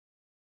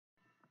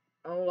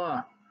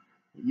Hola,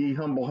 ye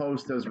humble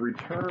host has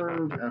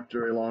returned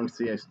after a long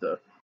siesta.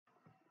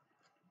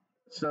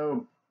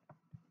 So,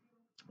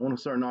 I want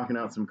to start knocking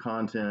out some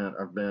content.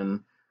 I've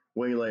been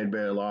waylaid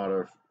by a lot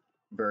of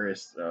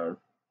various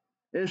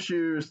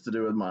issues to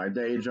do with my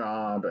day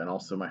job and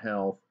also my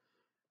health.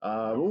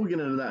 But we'll get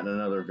into that in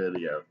another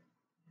video.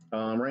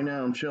 Right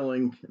now, I'm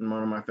chilling in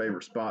one of my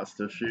favorite spots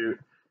to shoot.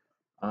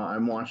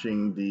 I'm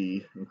watching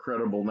the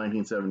incredible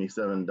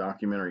 1977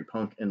 documentary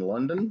Punk in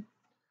London.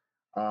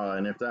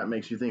 And if that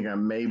makes you think I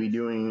may be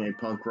doing a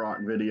punk rock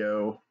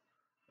video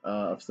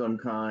of some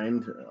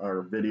kind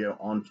or video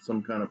on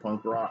some kind of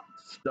punk rock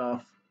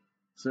stuff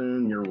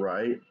soon, you're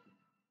right,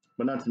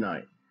 but not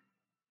tonight.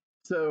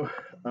 So,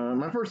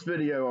 my first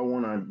video I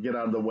want to get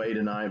out of the way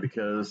tonight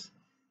because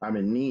I'm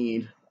in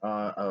need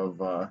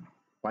of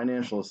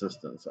financial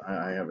assistance.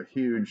 I have a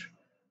huge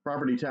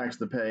property tax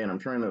to pay, and I'm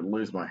trying to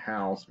lose my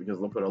house because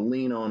they'll put a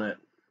lien on it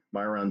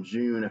by around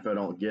June if I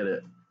don't get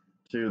it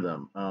to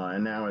them.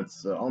 And now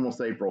it's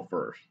almost April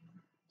 1st.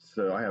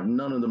 So I have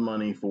none of the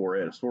money for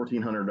it. It's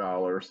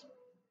 $1,400.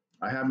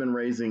 I have been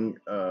raising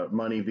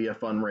money via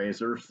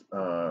fundraisers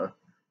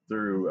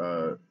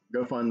through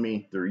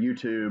Gofundme, through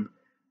YouTube,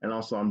 and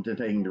also I'm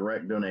taking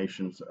direct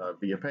donations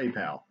via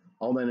PayPal.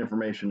 All that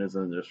information is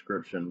in the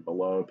description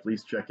below.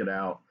 Please check it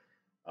out.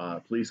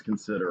 Please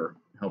consider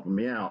helping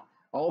me out.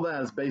 All that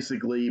has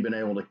basically been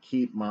able to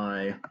keep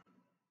my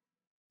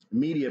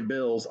immediate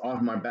bills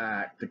off my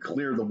back to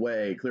clear the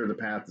way, clear the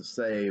path to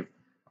save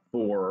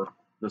for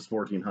this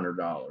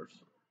 $1,400.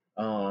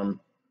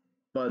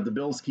 But the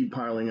bills keep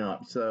piling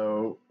up,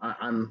 so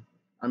I'm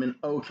in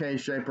okay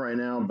shape right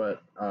now.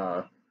 But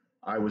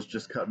I was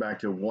just cut back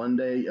to 1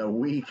 day a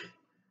week,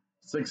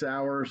 6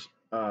 hours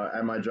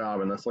at my job,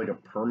 and that's like a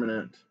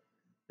permanent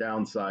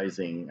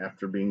downsizing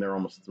after being there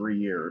almost 3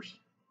 years.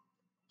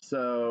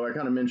 So I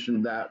kind of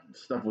mentioned that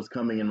stuff was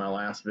coming in my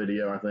last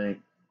video, I think.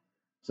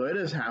 So it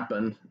has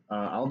happened.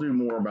 I'll do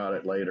more about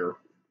it later.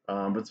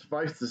 But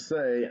suffice to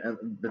say,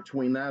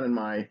 between that and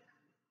my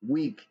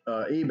weak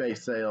eBay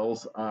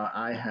sales,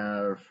 I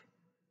have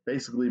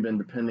basically been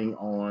depending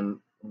on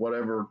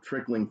whatever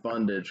trickling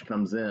fundage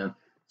comes in.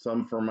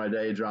 Some from my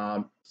day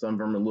job, some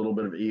from a little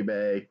bit of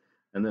eBay,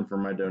 and then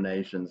from my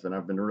donations. And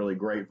I've been really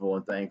grateful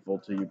and thankful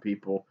to you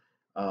people.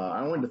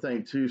 I wanted to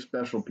thank two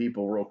special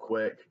people real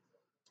quick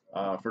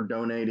for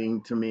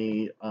donating to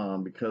me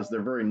because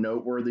they're very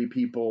noteworthy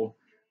people.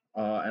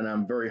 And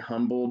I'm very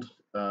humbled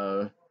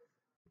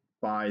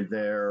by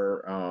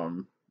their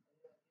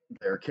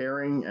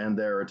caring and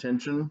their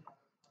attention.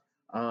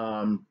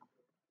 And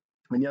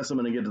yes, I'm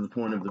going to get to the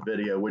point of the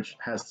video, which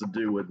has to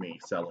do with me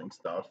selling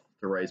stuff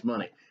to raise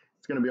money.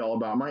 It's going to be all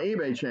about my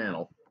eBay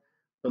channel.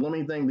 But let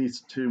me thank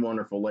these two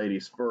wonderful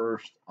ladies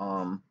first.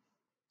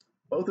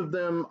 Both of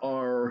them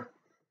are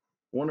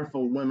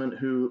wonderful women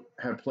who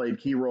have played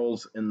key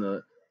roles in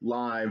the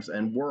lives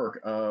and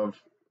work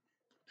of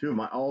two of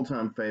my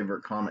all-time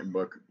favorite comic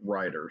book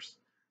writers,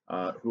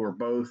 who are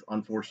both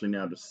unfortunately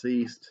now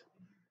deceased,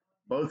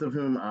 both of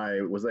whom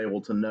I was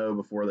able to know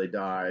before they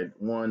died,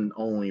 one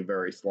only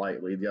very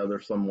slightly, the other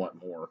somewhat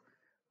more.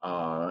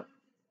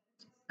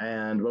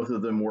 And both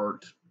of them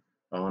worked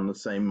on the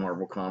same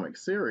Marvel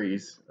Comics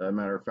series. As a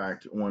matter of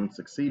fact, one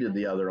succeeded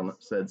the other on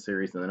said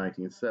series in the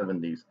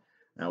 1970s.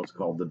 That was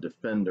called The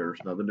Defenders.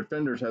 Now, The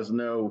Defenders has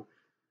no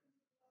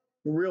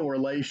real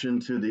relation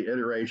to the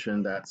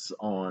iteration that's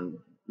on,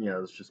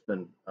 it's just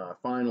been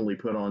finally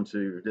put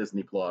onto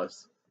Disney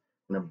Plus.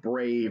 In a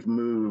brave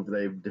move,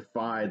 they've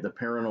defied the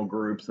parental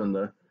groups and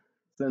the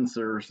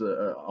censors,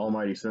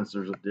 almighty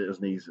censors of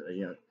Disney's,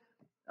 the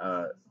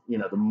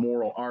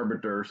moral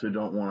arbiters who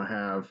don't want to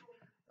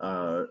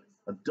have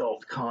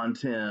adult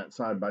content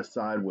side by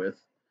side with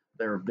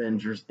their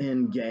Avengers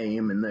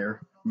Endgame and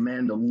their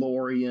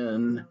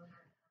Mandalorian.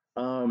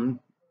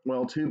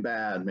 Well, too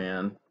bad,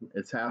 man.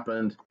 It's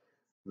happened.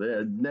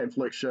 The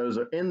Netflix shows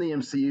are in the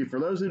MCU. For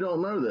those who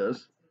don't know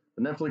this,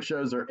 the Netflix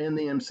shows are in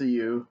the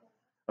MCU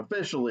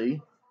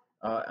officially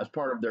as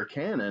part of their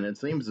canon, it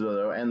seems as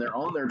though, and they're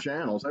on their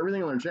channels.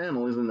 Everything on their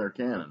channel is in their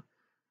canon,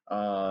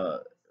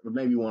 with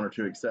maybe one or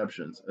two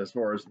exceptions as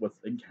far as what's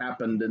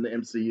happened in the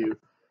MCU.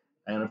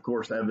 And of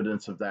course,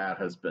 evidence of that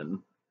has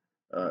been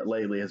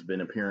lately has been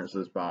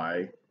appearances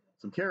by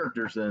some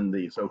characters in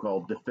the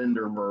so-called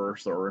Defender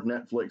verse or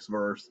Netflix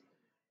verse.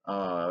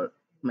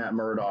 Matt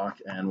Murdock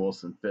and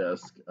Wilson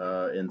Fisk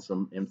in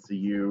some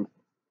MCU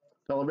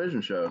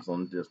television shows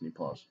on Disney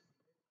Plus.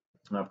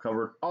 I've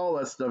covered all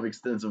that stuff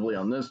extensively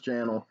on this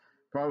channel,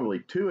 probably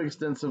too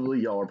extensively.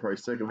 Y'all are probably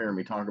sick of hearing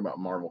me talk about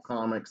Marvel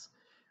Comics.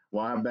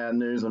 Well, I have bad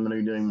news. I'm going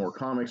to be doing more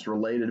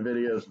comics-related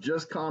videos,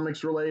 just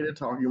comics-related,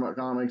 talking about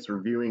comics,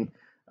 reviewing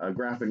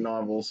graphic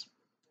novels.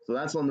 So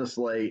that's on the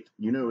slate.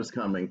 You knew it was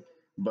coming.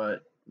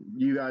 But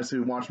you guys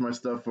who watch my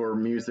stuff for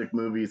music,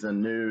 movies,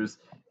 and news,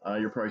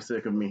 you're probably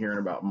sick of me hearing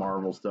about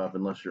Marvel stuff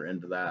unless you're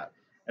into that.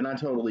 And I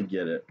totally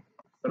get it.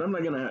 But I'm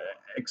not going to,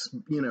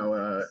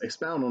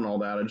 expound on all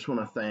that. I just want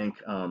to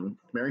thank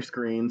Mary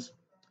Skrenes,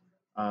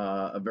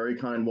 a very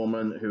kind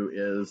woman who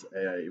is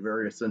a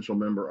very essential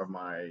member of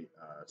my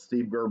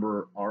Steve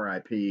Gerber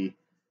RIP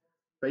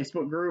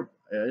Facebook group.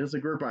 It was a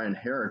group I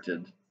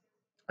inherited.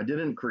 I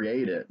didn't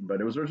create it,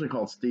 but it was originally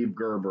called Steve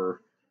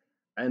Gerber.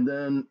 And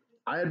then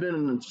I had been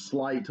in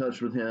slight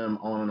touch with him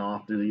on and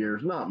off through the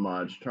years, not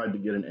much. Tried to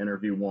get an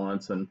interview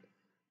once, and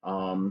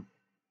um,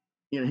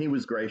 he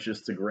was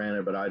gracious to grant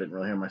it, but I didn't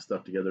really have my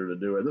stuff together to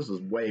do it. This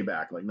was way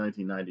back, like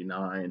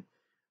 1999.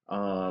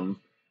 Um,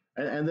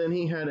 and then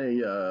he had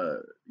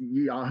a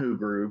Yahoo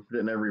group,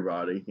 and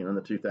everybody, in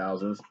the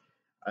 2000s.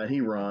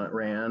 He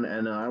ran,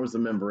 and I was a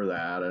member of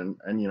that, and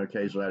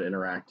occasionally I'd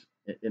interact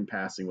in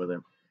passing with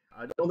him.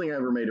 I don't think I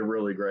ever made a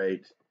really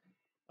great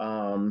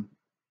um,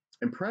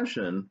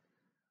 impression,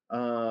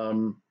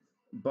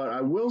 but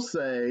I will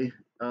say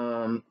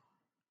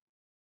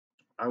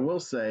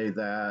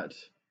that.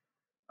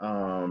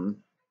 Um,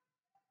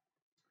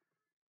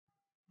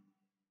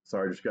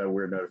 Sorry, I just got a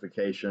weird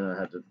notification. I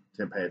had to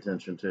pay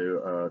attention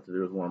to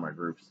do with one of my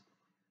groups.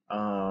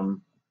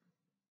 Um,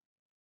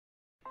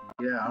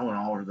 yeah, I went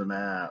all over the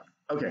map.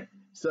 Okay,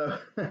 so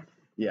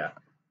yeah,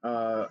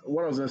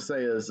 what I was going to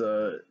say is,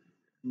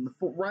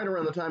 right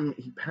around the time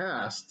he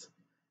passed,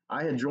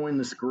 I had joined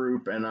this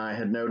group and I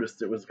had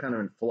noticed it was kind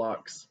of in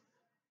flux,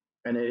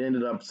 and it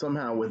ended up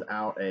somehow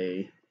without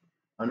an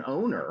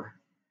owner.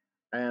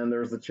 And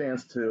there's a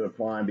chance to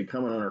apply and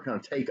become an owner, kind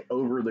of take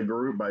over the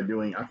group by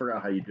doing, I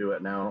forgot how you do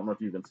it now. I don't know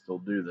if you can still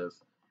do this.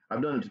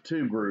 I've done it to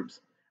two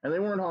groups, and they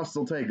weren't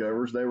hostile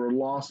takeovers. They were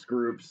lost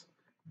groups,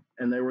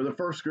 and they were the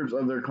first groups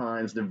of their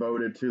kinds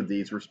devoted to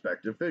these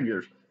respective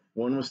figures.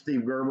 One was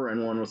Steve Gerber,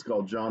 and one was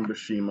called John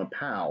Buscema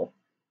Powell.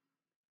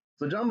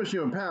 So John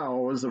Buscema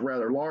Powell was a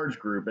rather large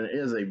group, and it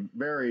is a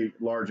very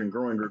large and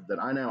growing group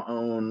that I now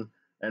own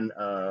and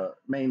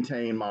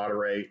maintain,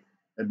 moderate,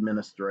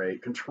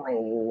 administrate,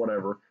 control,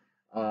 whatever.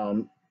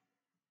 Um,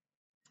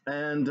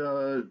 and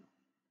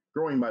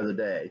growing by the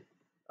day.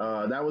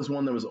 That was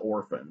one that was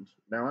orphaned.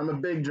 Now, I'm a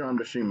big John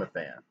Buscema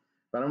fan,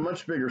 but I'm a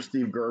much bigger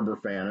Steve Gerber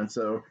fan. And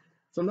so,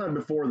 sometime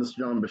before this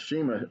John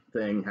Buscema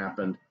thing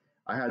happened,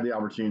 I had the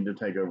opportunity to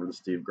take over the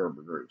Steve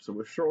Gerber group. So, it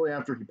was shortly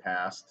after he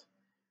passed.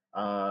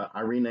 I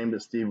renamed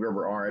it Steve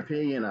Gerber RIP,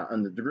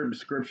 and the group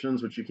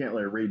descriptions, which you can't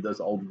really read those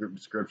old group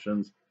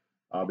descriptions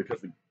because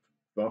the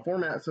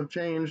formats have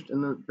changed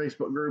in the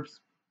Facebook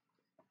groups.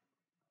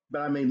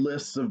 But I made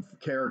lists of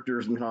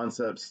characters and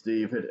concepts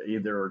Steve had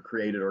either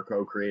created or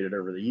co-created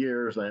over the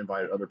years. I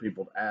invited other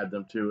people to add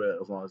them to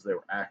it as long as they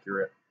were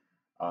accurate.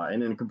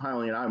 And in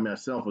compiling it, I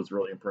myself was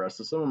really impressed.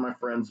 So some of my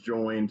friends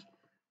joined.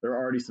 There are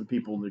already some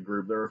people in the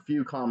group. There are a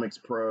few comics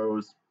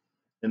pros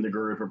in the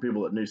group or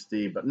people that knew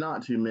Steve, but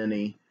not too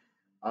many.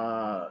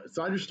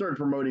 So I just started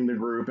promoting the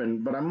group,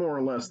 but I more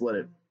or less let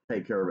it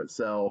take care of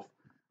itself.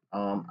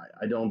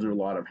 I don't do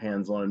a lot of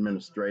hands-on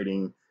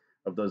administrating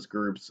of those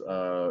groups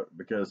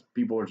because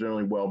people are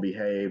generally well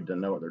behaved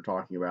and know what they're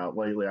talking about.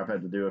 Lately, I've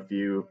had to do a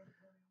few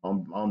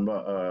on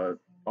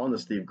the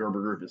Steve Gerber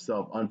group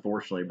itself,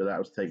 unfortunately, but that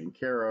was taken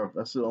care of.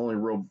 That's the only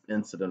real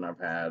incident I've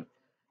had.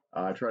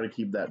 I try to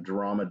keep that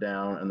drama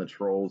down and the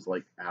trolls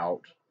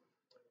out.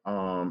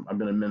 I've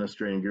been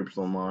administrating groups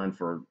online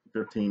for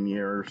 15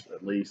 years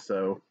at least,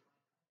 so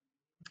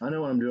I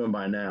know what I'm doing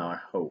by now, I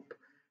hope.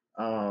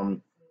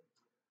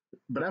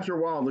 But after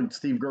a while, the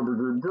Steve Gerber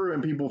group grew,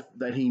 and people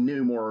that he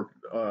knew more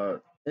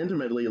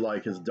intimately,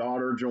 like his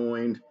daughter,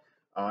 joined,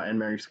 and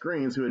Mary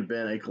Skrenes, who had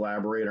been a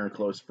collaborator and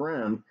close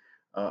friend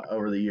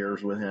over the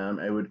years with him,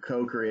 and would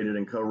co-created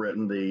and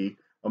co-written the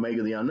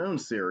Omega the Unknown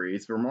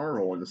series for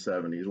Marvel in the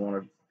 70s, one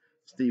of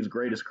Steve's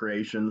greatest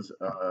creations,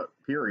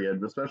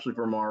 period, especially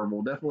for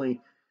Marvel.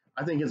 Definitely,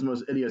 I think his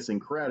most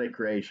idiosyncratic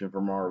creation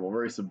for Marvel,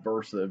 very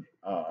subversive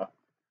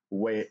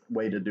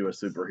way to do a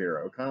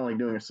superhero, kind of like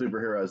doing a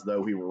superhero as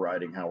though he were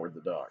writing Howard the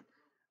Duck.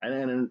 And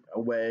then in a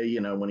way,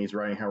 when he's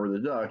writing Howard the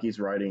Duck, he's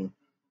writing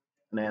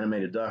an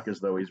animated duck as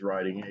though he's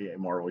writing a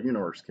Marvel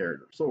Universe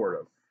character, sort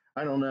of.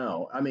 I don't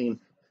know. I mean,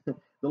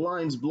 the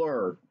lines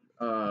blur.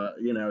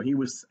 He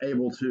was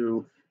able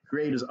to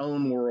create his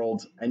own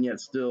world and yet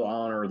still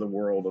honor the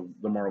world of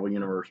the Marvel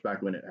Universe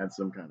back when it had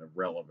some kind of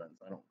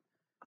relevance. I don't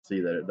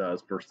see that it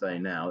does per se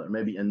now.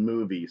 Maybe in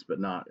movies,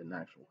 but not in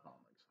actual comics.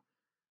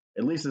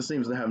 At least it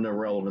seems to have no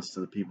relevance to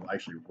the people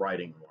actually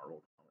writing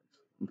Marvel comics,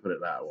 and put it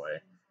that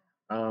way.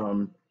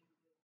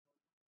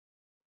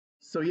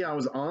 So yeah, I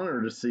was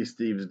honored to see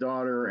Steve's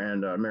daughter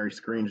and Mary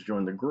Skrenes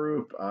join the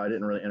group. I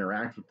didn't really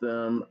interact with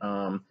them.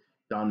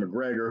 Don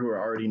McGregor, who I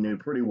already knew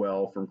pretty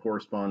well from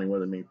corresponding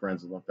with and being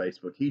friends with on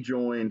Facebook, he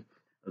joined.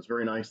 It was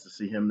very nice to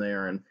see him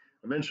there, and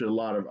eventually a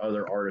lot of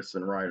other artists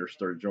and writers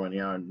started joining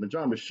out. And the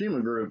John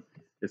Buscema group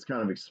is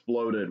kind of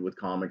exploded with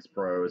comics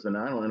pros, and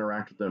I don't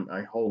interact with them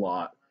a whole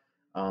lot.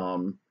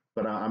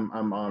 But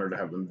I'm honored to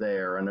have them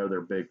there. I know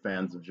they're big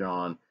fans of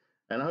John,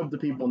 and I hope the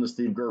people in the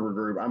Steve Gerber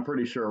group, I'm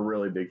pretty sure, are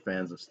really big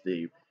fans of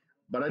Steve.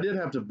 But I did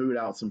have to boot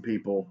out some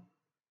people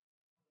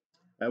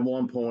at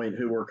one point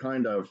who were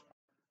kind of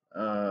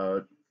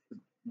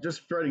just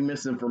spreading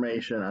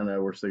misinformation. I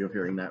know we're sick of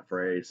hearing that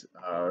phrase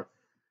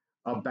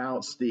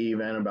about Steve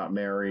and about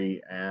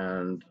Mary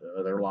and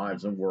their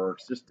lives and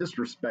works, just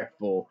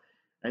disrespectful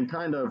and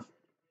kind of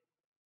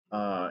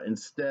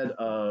instead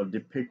of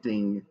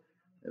depicting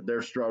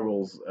their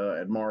struggles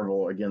at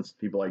Marvel against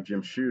people like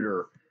Jim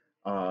Shooter,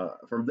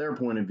 from their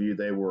point of view,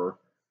 they were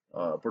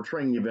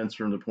portraying events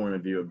from the point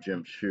of view of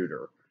Jim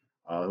Shooter,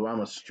 who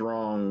I'm a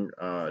strong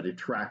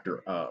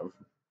detractor of,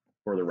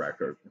 for the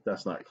record, if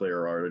that's not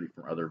clear already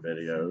from other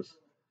videos.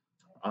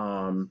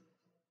 Um,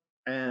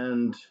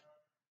 and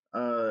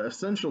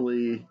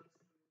essentially,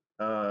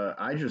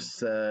 I just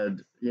said,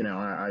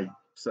 I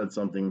said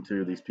something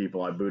to these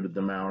people. I booted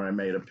them out. I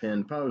made a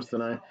pinned post,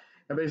 and I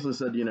basically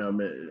said,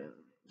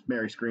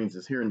 Mary Skrenes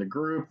is here in the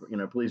group.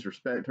 Please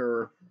respect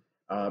her.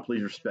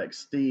 Please respect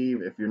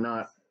Steve. If you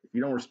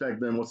don't respect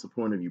them, what's the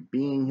point of you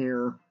being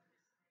here?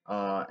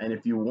 And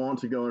if you want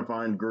to go and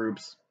find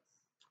groups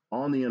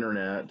on the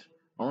internet,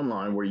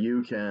 online, where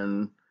you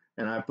can,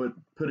 and I put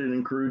it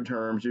in crude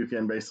terms, you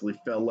can basically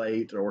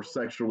fellate or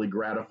sexually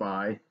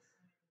gratify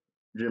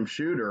Jim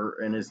Shooter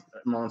and his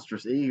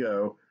monstrous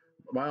ego.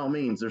 By all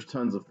means, there's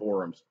tons of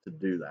forums to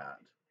do that.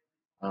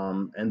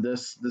 And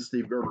this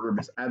Steve Gerber group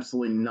is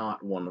absolutely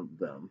not one of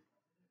them.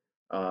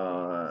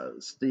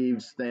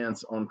 Steve's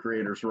stance on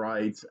creators'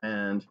 rights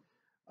and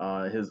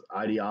his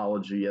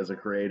ideology as a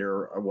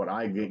creator, what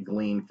I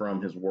gleaned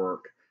from his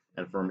work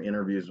and from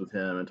interviews with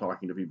him and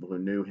talking to people who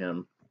knew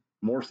him,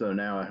 more so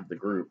now I have the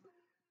group,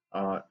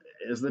 uh,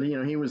 is that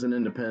he was an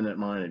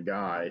independent-minded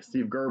guy.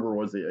 Steve Gerber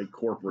was a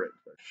corporate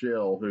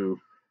shill who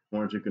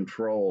wanted to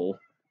control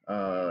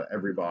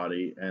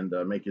everybody and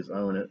make his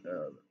own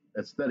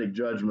aesthetic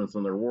judgments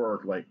on their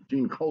work, like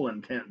Gene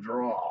Colan can't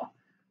draw.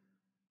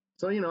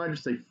 So, I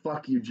just say,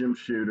 fuck you, Jim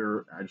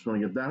Shooter. I just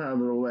want to get that out of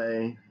the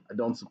way. I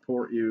don't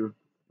support you.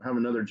 I have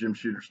another Jim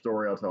Shooter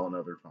story I'll tell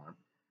another time.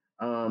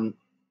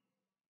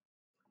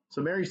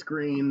 So Mary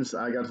Skrenes,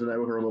 I got to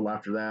know her a little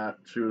after that.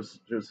 She was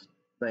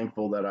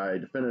thankful that I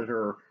defended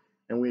her,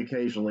 and we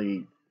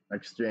occasionally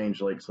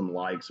exchanged like some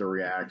likes or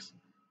reacts.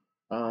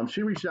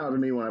 She reached out to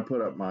me when I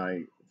put up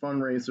my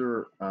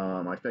fundraiser,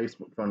 my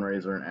Facebook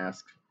fundraiser, and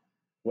asked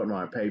what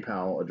my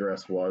PayPal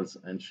address was,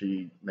 and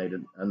she made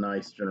a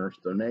nice, generous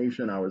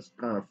donation. I was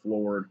kind of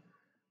floored,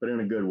 but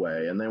in a good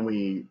way. And then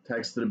we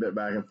texted a bit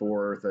back and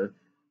forth,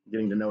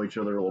 getting to know each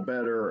other a little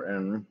better,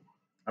 and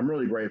I'm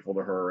really grateful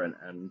to her,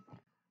 and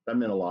that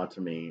meant a lot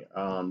to me.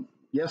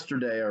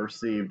 Yesterday, I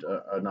received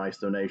a nice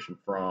donation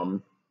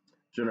from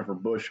Jennifer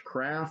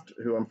Bush-Kraft,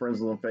 who I'm friends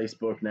with on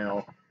Facebook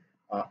now.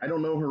 I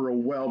don't know her real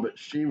well, but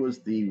she was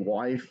the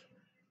wife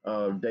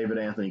of David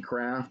Anthony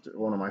Kraft,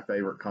 one of my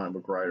favorite comic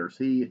book writers.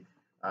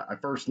 I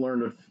first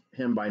learned of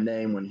him by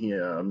name when he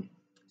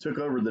took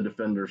over the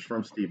Defenders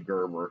from Steve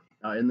Gerber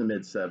in the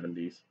mid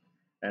 70s.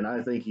 And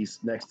I think he's,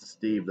 next to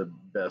Steve, the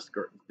best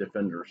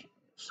Defenders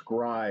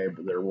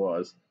scribe there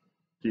was,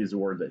 to use a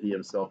word that he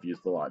himself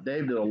used a lot.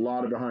 Dave did a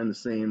lot of behind the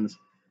scenes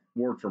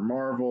work for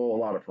Marvel, a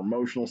lot of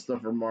promotional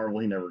stuff for Marvel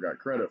he never got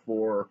credit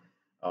for.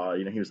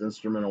 He was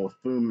instrumental with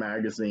Foom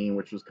magazine,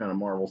 which was kind of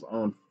Marvel's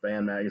own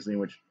fan magazine,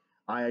 which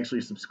I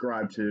actually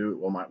subscribed to,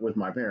 with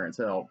my parents'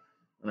 help,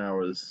 when I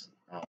was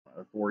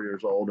 4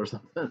 years old or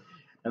something.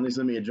 And they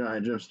sent me a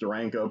giant Jim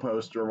Steranko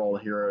poster of all the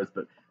heroes.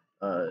 But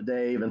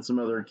Dave and some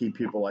other key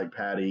people like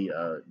Patty,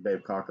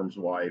 Dave Cockrum's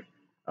wife,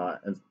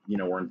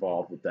 were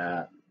involved with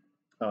that.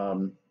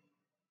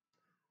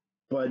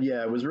 But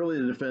yeah, it was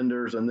really the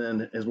Defenders, and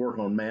then his work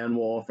on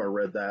Man-Wolf, I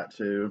read that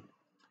too.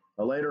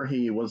 Later,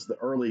 he was the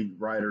early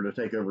writer to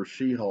take over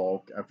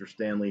She-Hulk after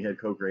Stan Lee had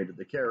co-created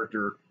the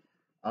character.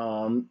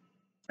 And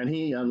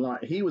he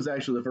was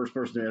actually the first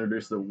person to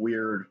introduce the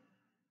weird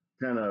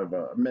kind of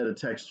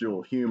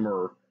metatextual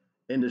humor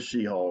into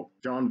She-Hulk.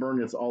 John Byrne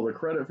gets all the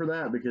credit for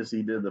that because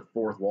he did the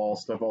fourth wall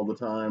stuff all the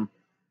time,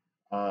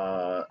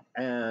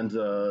 and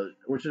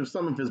which is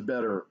some of his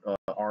better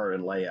art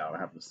and layout, I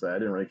have to say. I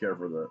didn't really care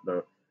for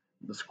the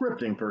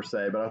scripting per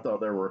se, but I thought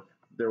there were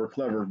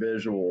clever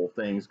visual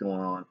things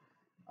going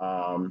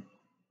on.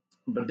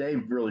 But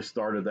Dave really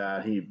started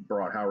that. He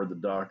brought Howard the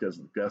Duck as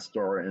the guest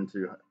star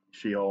into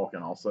She-Hulk,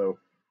 and also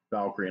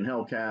Valkyrie and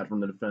Hellcat from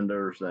the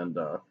Defenders, and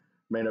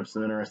made up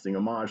some interesting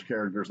homage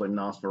characters like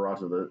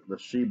Nosferatu, the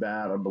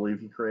She-Bat. I believe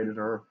he created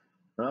her.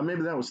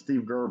 Maybe that was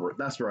Steve Gerber.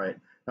 That's right.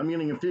 I'm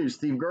getting confused.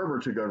 Steve Gerber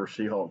took over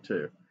She-Hulk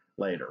too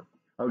later.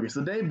 Okay,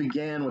 so Dave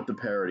began with the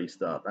parody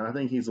stuff, and I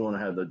think he's the one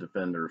who had the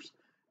Defenders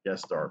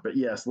guest star. But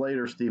yes,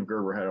 later Steve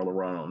Gerber had all the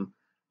run on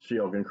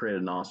She-Hulk and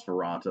created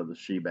Nosferatu, the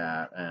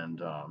She-Bat,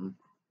 and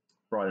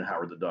brought in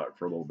Howard the Duck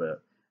for a little bit.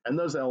 And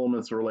those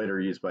elements were later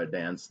used by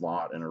Dan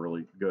Slott in a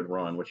really good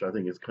run, which I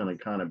think is going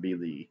to kind of be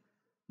the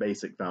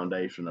basic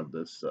foundation of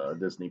this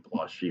Disney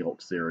Plus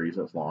She-Hulk series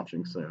that's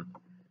launching soon.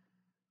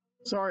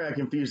 Sorry I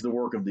confused the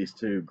work of these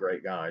two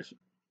great guys,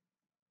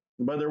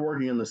 but they're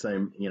working in the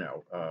same,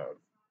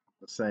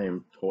 the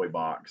same toy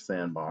box,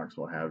 sandbox,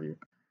 what have you.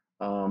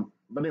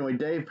 But anyway,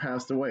 Dave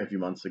passed away a few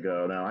months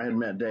ago. Now, I had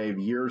met Dave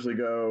years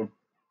ago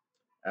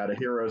at a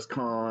Heroes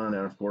Con,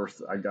 and of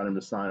course, I got him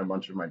to sign a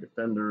bunch of my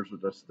Defenders,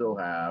 which I still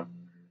have.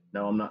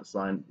 No, I'm not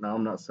selling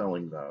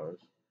those.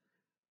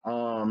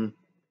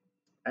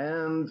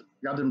 And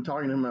got him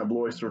talking to him about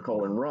Blue Oyster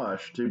Cult and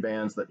Rush, two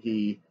bands that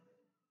he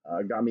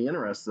got me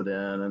interested in,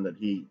 and that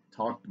he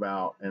talked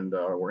about and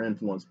were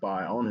influenced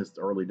by on his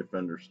early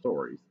Defender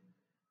stories.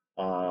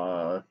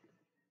 Uh,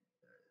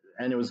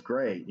 and it was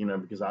great,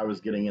 because I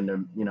was getting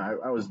into,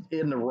 I was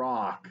into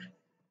rock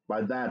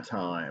by that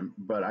time,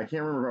 but I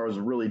can't remember if I was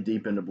really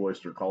deep into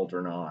Boyster Cult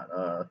or not.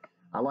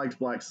 I liked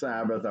Black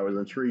Sabbath. I was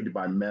intrigued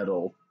by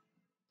metal.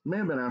 It may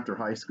have been after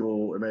high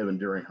school. It may have been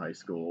during high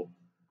school.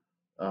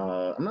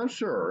 I'm not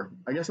sure.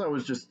 I guess I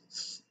was just,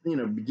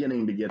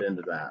 beginning to get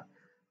into that.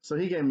 So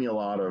he gave me a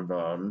lot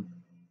of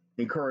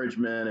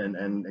encouragement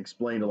and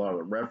explained a lot of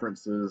the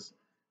references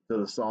to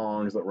the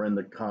songs that were in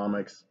the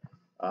comics,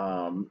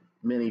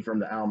 many from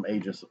the album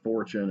Agents of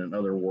Fortune and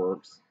other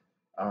works.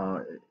 Uh,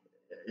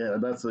 yeah,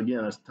 that's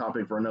again a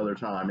topic for another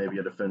time, maybe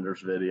a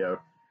Defenders video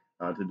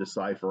to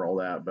decipher all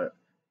that. But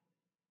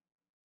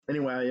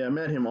anyway, I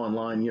met him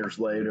online years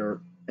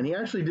later, and he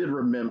actually did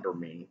remember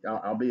me,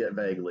 albeit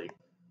vaguely.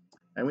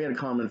 And we had a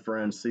common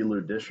friend,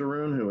 Silu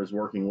Disharoon, who was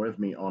working with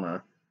me on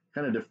a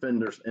kind of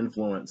Defenders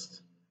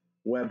influenced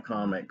web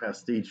comic,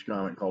 pastiche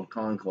comic called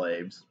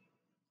Conclaves.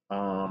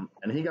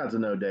 And he got to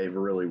know Dave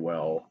really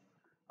well.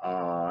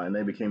 And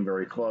they became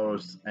very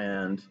close.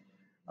 And,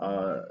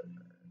 uh,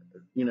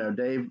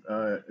 Dave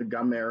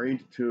got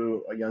married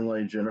to a young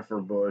lady, Jennifer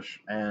Bush,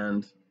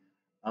 and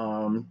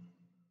um,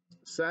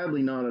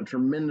 sadly, not a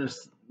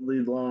tremendously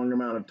long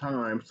amount of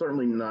time,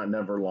 certainly not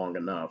never long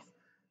enough.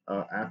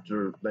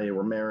 After they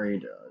were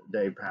married,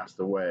 Dave passed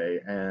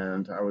away,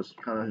 and I was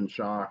kind of in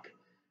shock.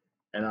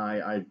 And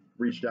I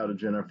reached out to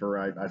Jennifer.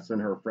 I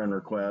sent her a friend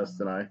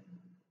request, and I,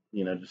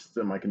 just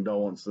sent my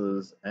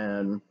condolences.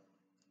 And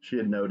she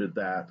had noted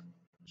that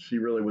she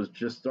really was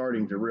just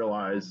starting to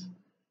realize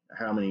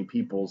how many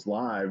people's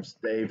lives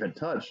Dave had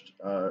touched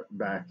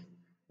back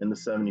in the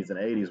 70s and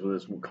 80s with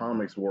his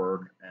comics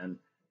work, and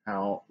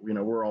how,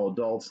 we're all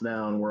adults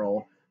now and we're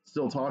all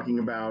still talking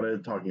about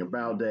it, talking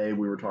about Dave.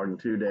 We were talking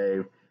to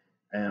Dave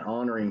and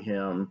honoring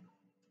him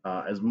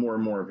as more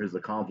and more of his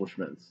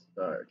accomplishments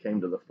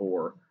came to the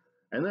fore.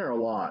 And there are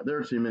a lot. There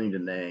are too many to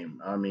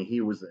name. I mean,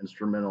 he was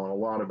instrumental in a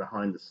lot of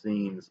behind the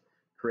scenes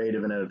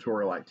creative and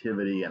editorial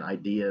activity and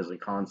ideas and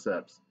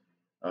concepts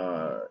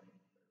uh,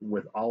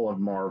 with all of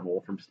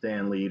Marvel, from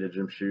Stan Lee to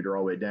Jim Shooter,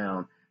 all the way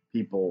down.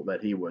 People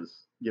that he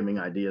was giving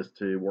ideas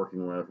to,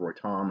 working with Roy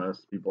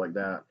Thomas, people like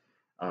that,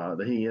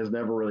 that he has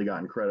never really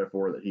gotten credit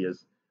for. That he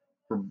has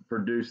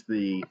produced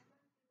the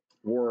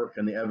work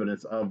and the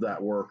evidence of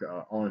that work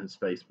on his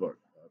Facebook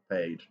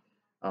page.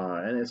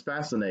 And it's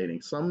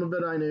fascinating. Some of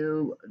it I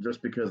knew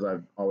just because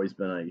I've always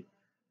been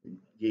a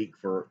geek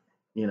for,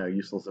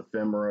 useless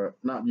ephemera.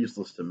 Not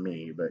useless to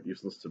me, but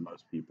useless to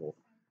most people.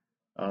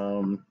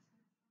 Um,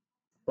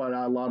 but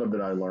a lot of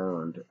it I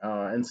learned.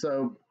 And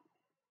so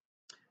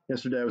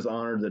yesterday I was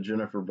honored that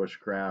Jennifer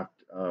Bush-Kraft,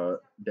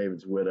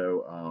 David's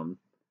widow,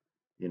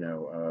 you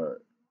know,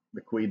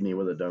 bequeathed me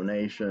with a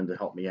donation to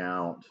help me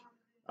out,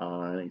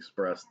 and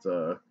expressed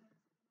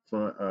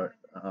some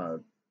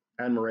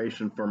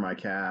admiration for my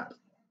cat.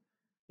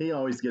 He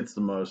always gets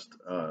the most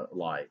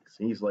likes.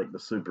 He's like the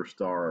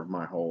superstar of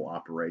my whole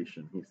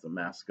operation. He's the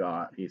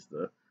mascot. He's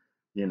the,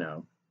 you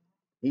know,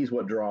 he's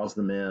what draws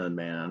them in,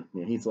 man.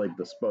 He's like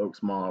the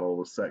spokesmodel,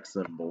 the sex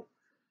symbol.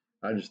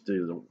 I just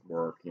do the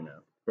work,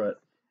 But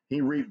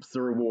he reaps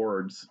the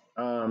rewards.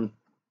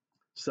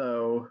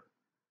 So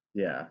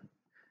yeah,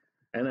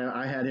 and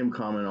I had him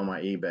comment on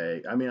my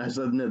eBay. I mean, I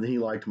said that he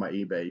liked my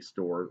eBay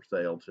store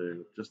sale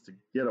too, just to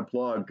get a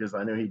plug because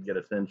I knew he'd get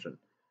attention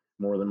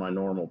more than my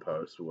normal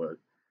post would.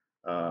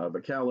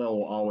 But Kal-El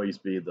will always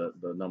be the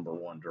number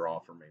one draw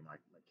for me, my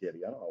kitty.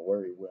 I don't know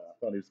where he went. I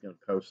thought he was going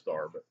to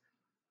co-star, but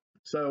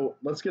so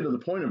let's get to the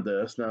point of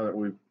this. Now that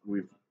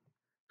we've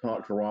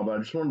talked for a while, but I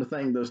just wanted to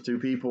thank those two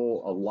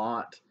people a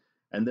lot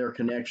and their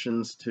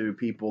connections to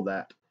people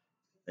that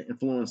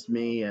influenced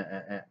me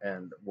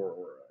and were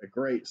a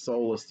great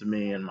solace to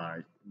me in my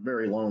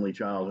very lonely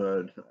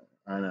childhood.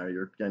 I know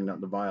you're getting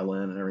up the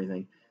violin and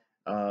everything.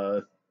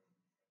 Uh,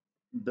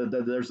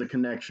 there's a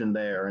connection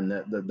there, and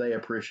that they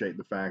appreciate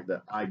the fact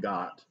that I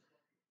got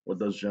what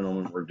those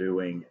gentlemen were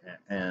doing,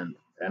 and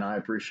I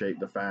appreciate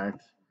the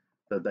fact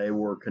that they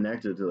were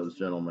connected to those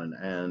gentlemen,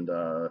 and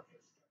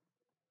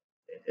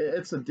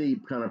it's a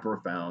deep, kind of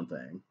profound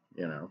thing.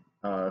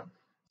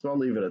 So I'll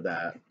leave it at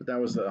that. But that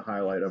was the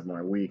highlight of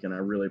my week, and I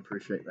really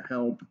appreciate the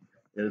help.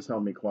 It has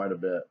helped me quite a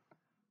bit.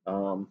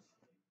 Um,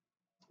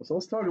 so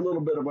let's talk a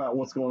little bit about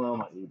what's going on in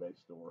my eBay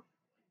store,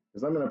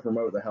 because I'm going to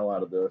promote the hell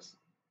out of this.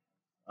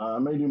 I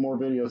may do more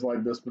videos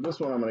like this, but this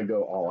one I'm going to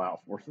go all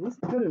out for. So this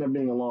could end up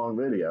being a long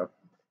video.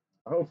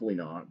 Hopefully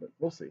not, but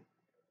we'll see.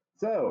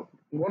 So,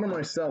 what am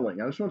I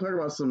selling? I just want to talk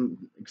about some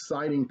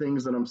exciting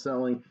things that I'm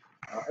selling.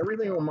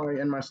 Everything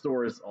in my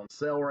store is on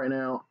sale right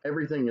now.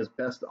 Everything is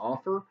best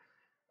offer.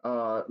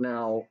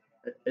 Now,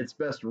 it's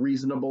best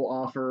reasonable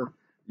offer.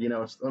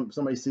 If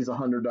somebody sees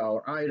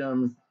 $100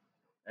 item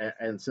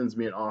and sends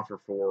me an offer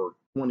for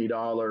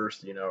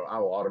 $20, I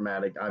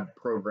will I've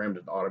programmed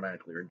it to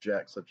automatically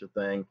reject such a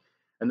thing,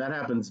 and that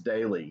happens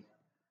daily.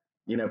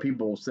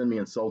 People send me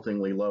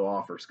insultingly low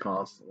offers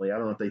constantly. I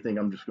don't know if they think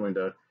I'm just going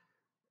to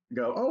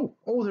go,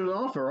 oh, there's an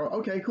offer.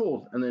 Okay,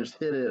 cool, and then just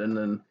hit it, and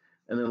then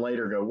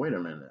later go, wait a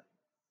minute.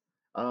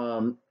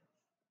 Um,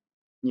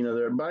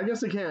 but I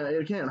guess it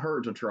can't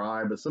hurt to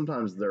try, but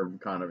sometimes they're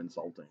kind of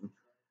insulting.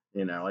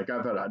 Like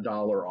I've had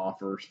dollar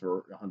offers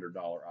for $100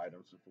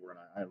 items before,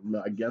 and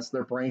I guess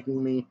they're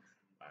pranking me.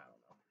 I don't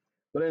know.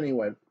 But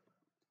anyway,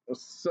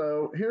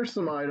 so here's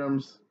some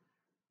items.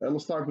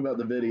 Let's talk about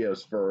the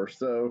videos first.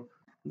 So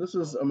this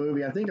is a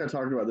movie. I think I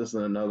talked about this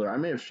in another. I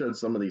may have showed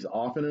some of these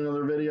off in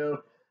another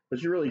video,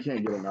 but you really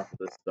can't get enough of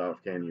this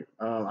stuff, can you?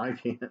 I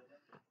can't.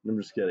 I'm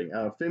just kidding.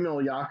 Female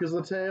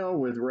Yakuza Tale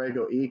with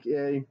Reiko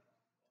Ike.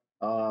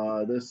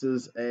 This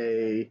is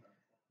a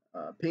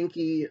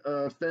Pinky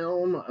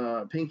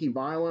film, Pinky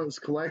Violence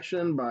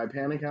collection by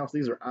Panic House.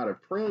 These are out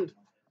of print.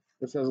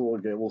 This has a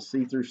little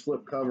see-through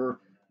slipcover.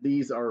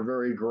 These are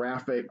very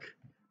graphic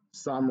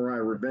samurai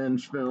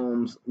revenge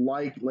films,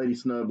 like Lady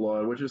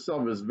Snowblood, which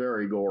itself is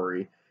very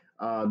gory.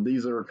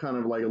 These are kind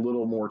of like a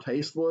little more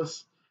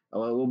tasteless, a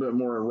little bit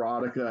more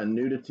erotica and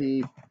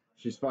nudity.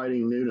 She's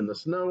fighting nude in the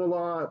snow a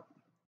lot,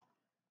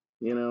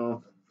 you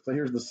know. So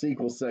here's the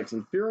sequel, Sex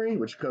and Fury,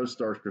 which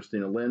co-stars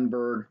Christina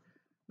Lindbergh,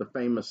 the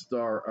famous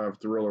star of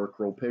Thriller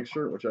Cruel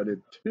Picture, which I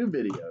did 2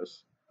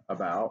 videos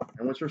about,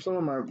 and which are some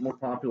of my more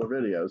popular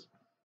videos.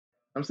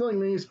 I'm selling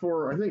these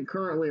for, I think,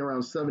 currently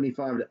around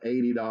 $75 to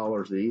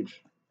 $80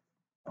 each,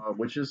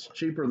 which is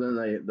cheaper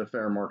than the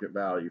fair market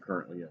value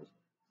currently is.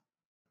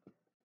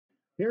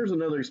 Here's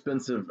another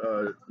expensive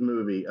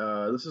movie.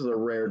 This is a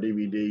rare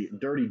DVD,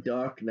 Dirty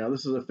Duck. Now,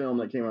 this is a film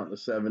that came out in the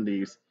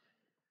 70s.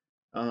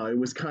 It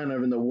was kind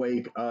of in the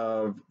wake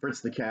of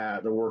Fritz the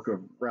Cat, the work of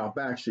Ralph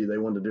Bakshi. They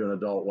wanted to do an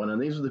adult one,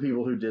 and these are the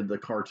people who did the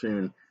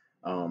cartoon,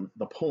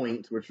 The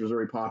Point, which was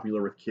very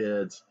popular with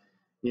kids,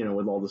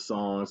 with all the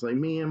songs like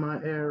 "Me and My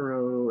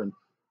Arrow,"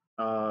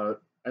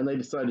 and they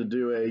decided to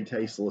do a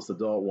tasteless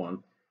adult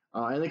one,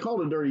 and they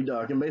called it Dirty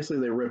Duck, and basically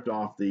they ripped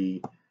off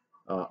the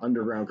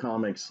underground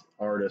comics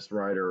artist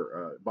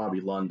writer Bobby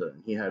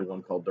London. He had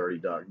one called Dirty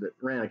Duck that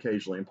ran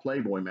occasionally in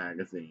Playboy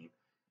magazine.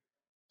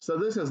 So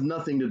this has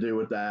nothing to do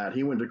with that.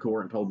 He went to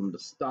court and told them to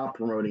stop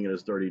promoting it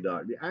as Dirty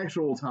Duck. The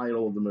actual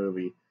title of the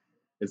movie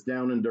is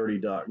Down and Dirty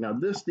Duck. Now,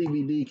 this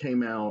DVD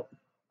came out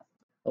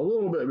a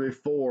little bit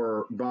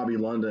before Bobby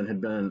London had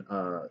been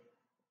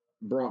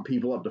brought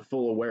people up to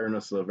full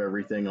awareness of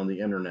everything on the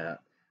internet.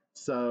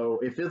 So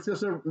if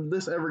this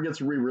ever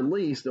gets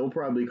re-released, it'll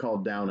probably be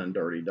called Down and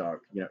Dirty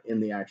Duck,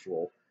 in the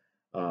actual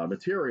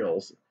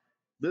materials.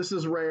 This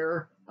is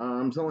rare.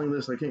 I'm selling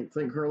this, I think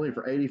currently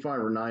for $85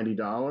 or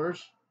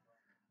 $90.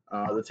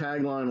 The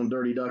tagline on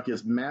Dirty Duck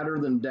is "Madder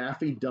than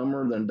Daffy,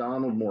 dumber than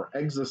Donald, more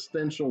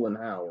existential than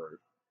Howard."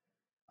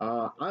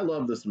 I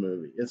love this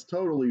movie. It's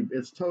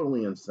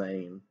totally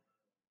insane.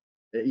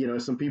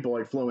 Some people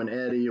like Flo and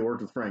Eddie who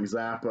worked with Frank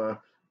Zappa,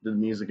 did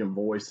music and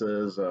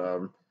voices,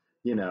 and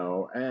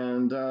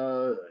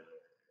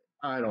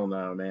I don't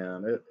know,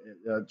 man.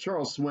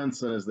 Charles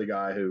Swinson is the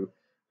guy who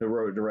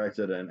wrote,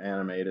 directed, and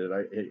animated.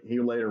 He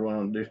later went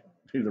on to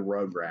do the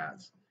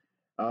Rugrats.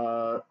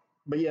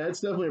 But yeah, it's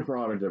definitely a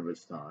product of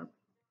its time.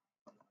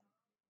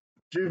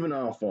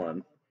 Juvenile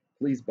fun.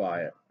 Please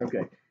buy it.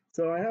 Okay,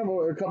 so I have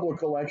a couple of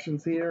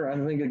collections here. I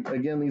think,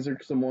 again, these are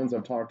some ones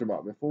I've talked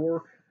about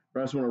before,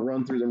 but I just want to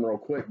run through them real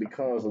quick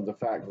because of the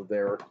fact that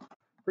they're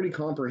pretty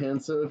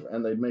comprehensive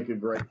and they'd make a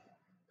great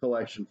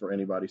collection for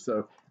anybody.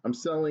 So I'm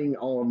selling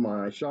all of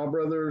my Shaw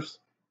Brothers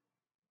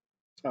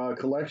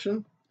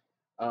collection.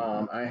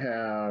 I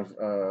have,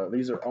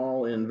 these are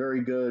all in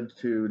very good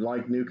to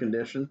like new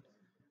condition.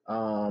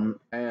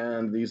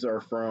 And these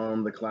are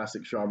from the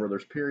classic Shaw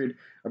Brothers period.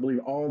 I believe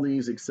all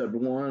these except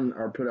one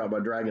are put out by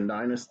Dragon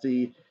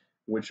Dynasty,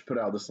 which put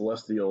out the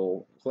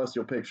Celestial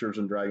Pictures,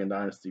 and Dragon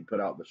Dynasty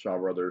put out the Shaw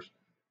Brothers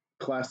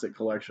classic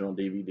collection on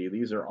DVD.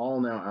 These are all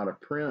now out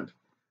of print.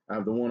 I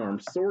have the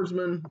One-Armed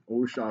Swordsman, a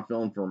wuxia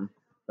film from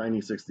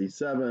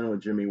 1967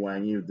 with Jimmy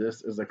Wang Yu.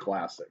 This is a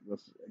classic. This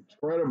is an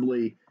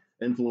incredibly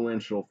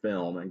influential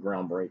film and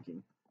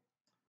groundbreaking.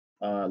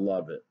 I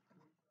love it.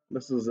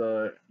 This is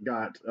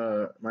got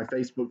my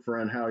Facebook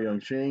friend Hao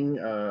Yongqing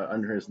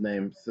under his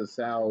name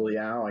Sao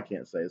Liao. I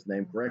can't say his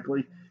name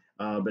correctly,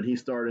 but he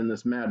starred in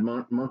this Mad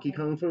Monkey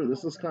Kung Fu.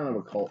 This is kind of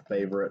a cult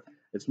favorite.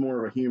 It's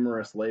more of a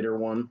humorous later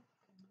one.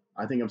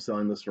 I think I'm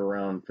selling this for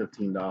around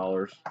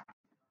 $15.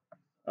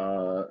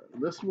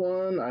 This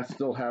one I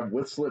still have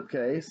with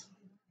slipcase.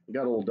 It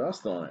got a little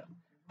dust on it.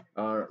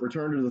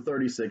 Return to the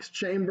 36th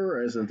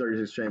Chamber, as in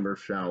 36th Chamber of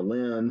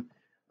Shaolin.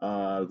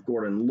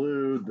 Gordon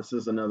Liu. This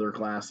is another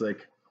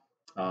classic.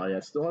 Yeah,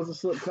 it still has a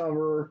slip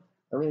cover.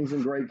 Everything's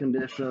in great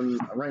condition.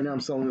 Right now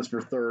I'm selling this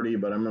for $30,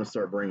 but I'm going to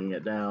start bringing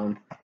it down.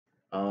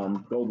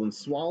 Golden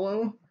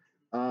Swallow,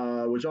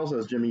 which also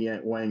has Jimmy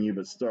Wang Yu,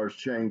 but stars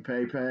Chang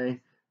Pei Pei,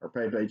 or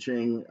Pei Pei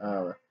Ching,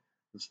 the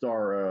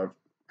star of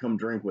Come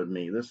Drink With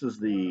Me. This is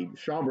the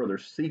Shaw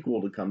Brothers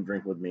sequel to Come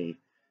Drink With Me.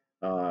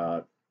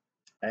 Come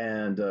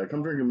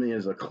Drink With Me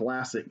is a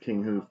classic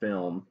King Hu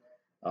film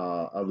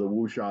of the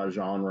wuxia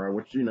genre,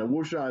 which,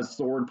 wuxia is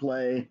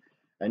swordplay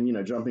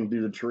and, jumping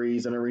through the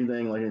trees and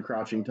everything, like in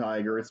Crouching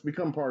Tiger. It's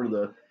become part of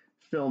the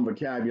film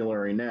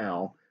vocabulary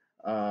now.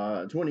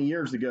 20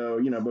 years ago,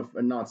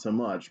 not so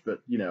much, but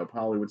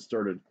Hollywood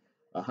started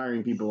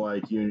hiring people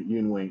like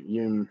Yun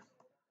Wing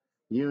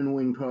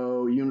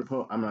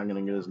Po. I'm not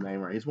going to get his name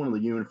right. He's one of the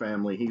Yun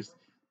family. He's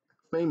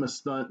a famous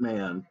stunt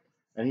man,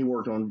 and he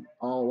worked on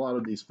a lot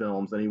of these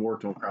films, and he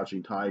worked on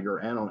Crouching Tiger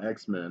and on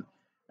X-Men,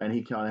 and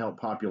he kind of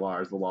helped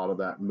popularize a lot of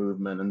that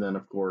movement. And then,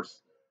 of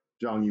course,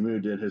 Zhang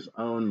Yimou did his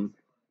own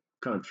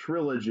kind of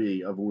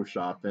trilogy of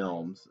wuxia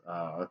films.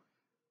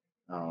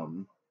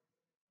 Um,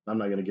 I'm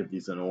not going to get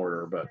these in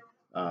order, but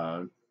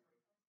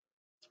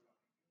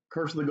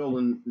Curse of the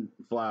Golden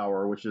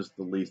Flower, which is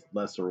the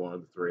lesser one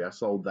of the three, I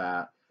sold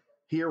that.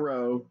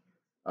 Hero,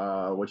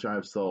 which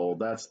I've sold,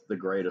 that's the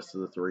greatest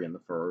of the three in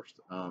the first.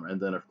 And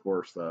then, of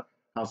course,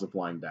 House of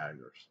Flying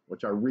Daggers,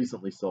 which I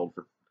recently sold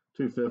for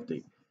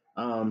 $250.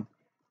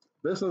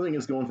 This, I think,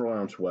 is going for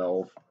around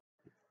 12.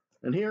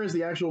 And here is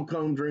the actual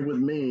Come Drink With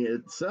Me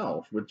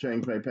itself, with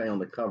Chang Pei Pei on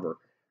the cover.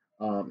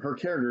 Her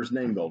character's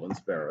named Golden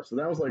Sparrow, so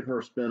that was like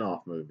her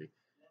spin-off movie.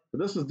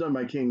 But this was done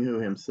by King Hu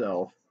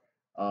himself.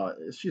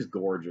 She's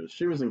gorgeous.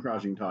 She was in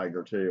Crouching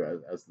Tiger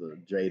too, as the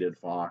jaded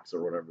fox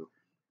or whatever.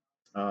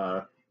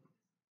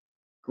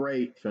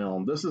 Great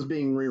film. This is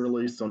being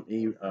re-released on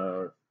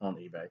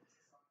eBay,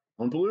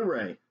 on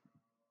Blu-ray,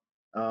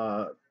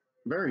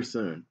 very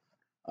soon,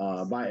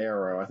 by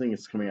Arrow. I think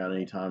it's coming out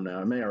anytime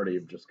now. It may already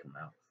have just come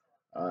out.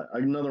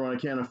 Another one I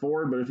can't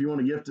afford, but if you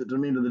want to gift it to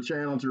me to the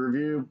channel to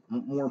review,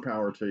 more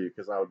power to you,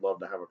 because I would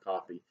love to have a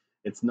copy.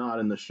 It's not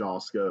in the Shaw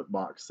Scope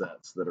box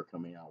sets that are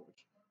coming out,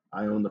 which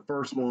I own the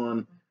first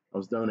one. I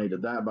was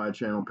donated that by a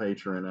channel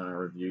patron, and I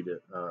reviewed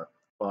it. I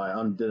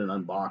did an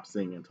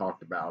unboxing and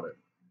talked about it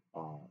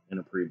in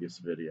a previous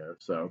video.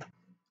 So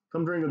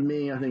Come Drink With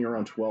Me, I think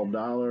around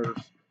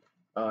 $12.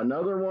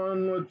 Another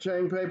one with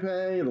Chang Pei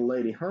Pei, The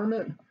Lady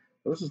Hermit.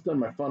 This is done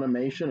by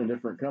Funimation, a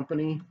different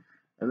company.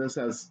 And this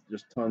has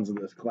just tons of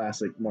this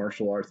classic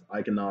martial arts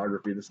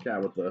iconography. This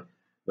cat with the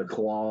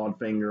clawed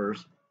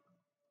fingers.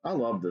 I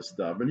love this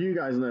stuff. And you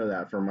guys know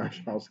that from my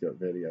Shawscope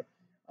video.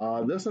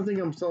 This I think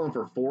I'm selling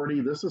for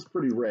 $40. This is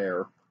pretty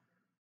rare.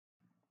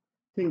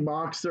 King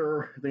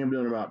Boxer, I think I'm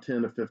doing about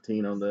 10 to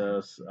 15 on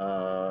this.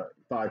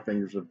 Five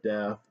Fingers of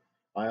Death.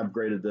 I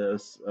upgraded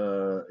this.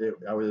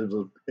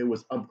 It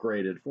was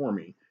upgraded for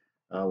me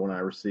when I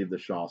received the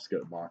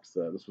Shawscope box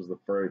set. This was the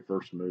very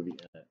first movie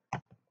in it.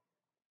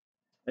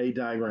 A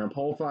Diagram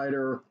Pole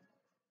Fighter,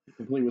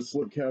 complete with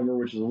slipcover,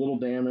 which is a little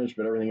damaged,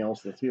 but everything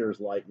else that's here is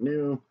like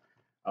new.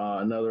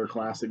 Another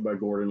classic by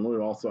Gordon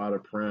Liu, also out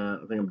of print.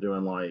 I think I'm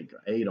doing like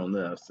 8 on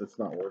this. It's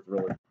not worth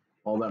really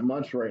all that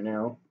much right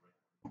now.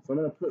 So I'm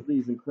going to put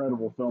these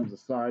incredible films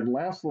aside.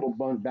 Last little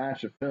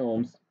batch of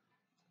films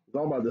is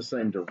all by the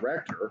same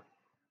director.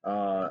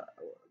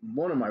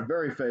 One of my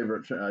very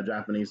favorite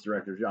Japanese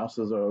directors,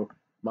 Yasuzo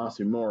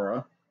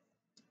Masumura.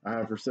 I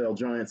have for sale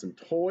Giants and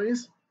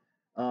Toys.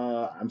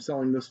 I'm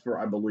selling this for,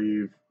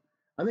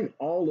 I think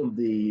all of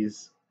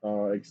these,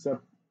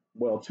 except,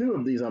 well, 2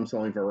 of these I'm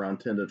selling for around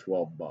 10 to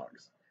 12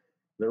 bucks.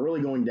 They're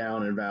really going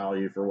down in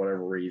value for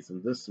whatever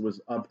reason. This was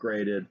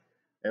upgraded.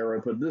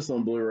 Arrow put this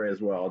on Blu-ray as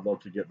well. I'd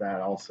love to get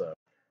that also.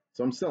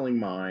 So I'm selling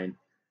mine,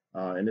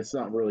 and it's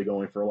not really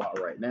going for a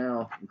lot right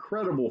now.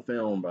 Incredible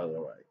film, by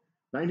the way.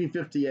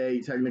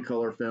 1958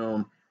 Technicolor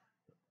film.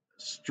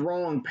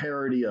 Strong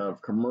parody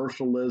of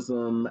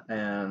commercialism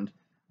and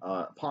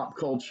pop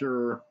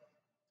culture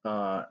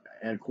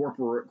and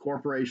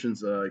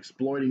corporations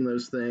exploiting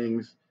those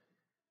things.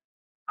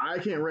 I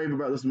can't rave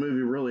about this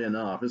movie really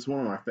enough. It's one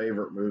of my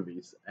favorite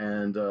movies,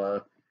 and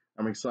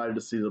I'm excited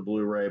to see the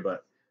Blu-ray.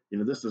 But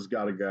this has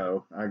got to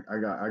go. I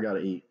got to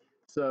eat.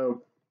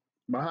 So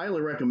I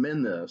highly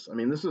recommend this. I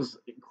mean, this is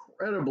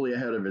incredibly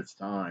ahead of its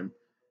time,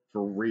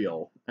 for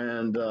real.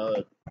 And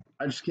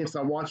I just can't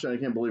stop watching it. I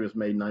can't believe it's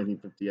made in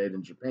 1958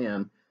 in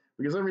Japan,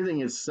 because everything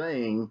it's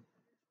saying,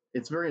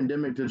 it's very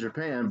endemic to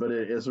Japan, but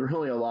it is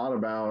really a lot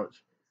about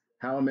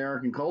how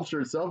American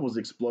culture itself was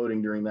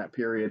exploding during that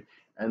period,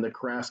 and the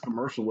crass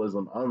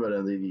commercialism of it,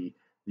 and the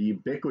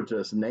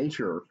ubiquitous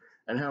nature,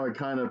 and how it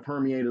kind of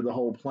permeated the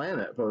whole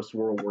planet post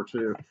World War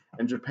II.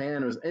 And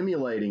Japan was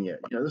emulating it.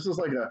 This is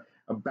like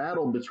a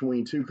battle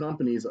between 2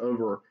 companies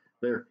over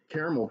their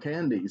caramel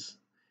candies.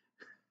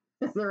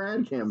 Their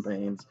ad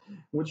campaigns,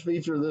 which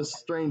feature this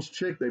strange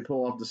chick they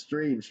pull off the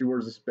street, and she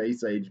wears a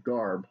space age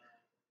garb.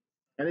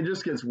 And it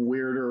just gets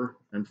weirder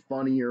and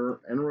funnier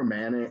and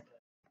romantic.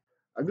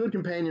 A good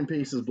companion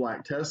piece is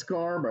Black Test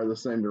Car by the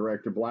same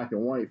director, black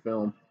and white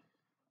film.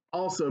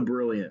 Also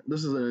brilliant.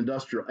 This is an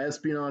industrial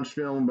espionage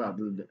film about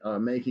the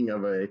making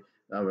of a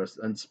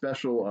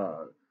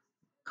special,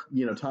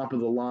 top of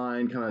the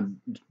line kind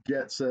of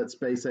jet set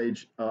space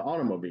age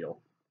automobile.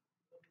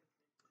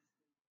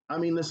 I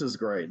mean, this is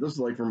great. This is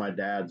like for my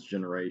dad's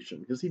generation,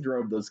 because he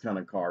drove those kind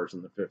of cars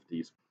in the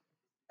 50s.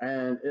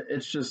 And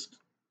it's just,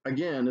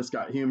 again, it's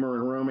got humor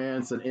and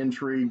romance and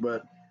intrigue,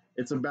 but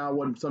it's about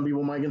what some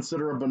people might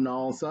consider a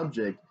banal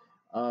subject.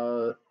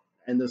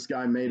 And this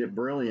guy made it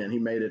brilliant. He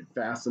made it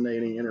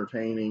fascinating,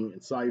 entertaining,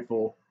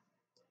 insightful.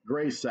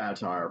 Great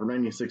satire from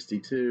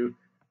 1962.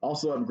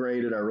 Also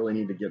upgraded. I really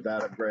need to get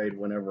that upgrade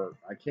whenever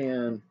I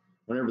can,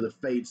 whenever the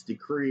fates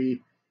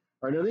decree.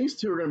 All right, now these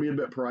two are going to be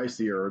a bit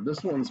pricier.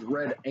 This one's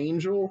Red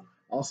Angel,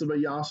 also by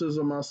Yasuzo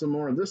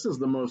Masamura. This is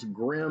the most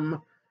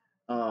grim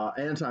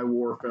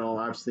anti-war film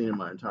I've seen in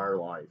my entire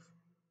life.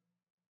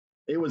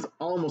 It was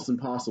almost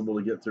impossible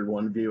to get through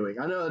one viewing.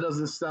 I know that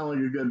doesn't sound like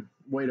a good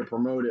way to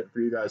promote it for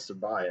you guys to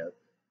buy it.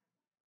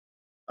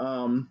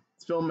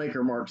 It's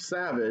filmmaker Mark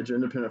Savage,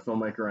 independent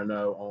filmmaker I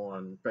know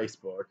on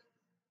Facebook.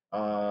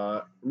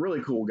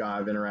 Really cool guy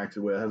I've interacted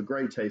with, has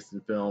great taste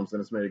in films,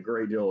 and has made a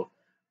great deal of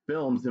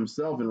films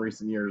himself in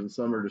recent years, and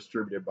some are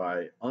distributed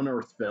by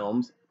Unearthed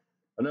Films.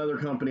 Another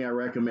company I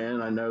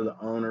recommend, I know the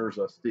owners,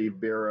 Steve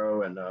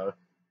Biro and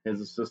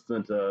his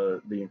assistant,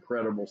 the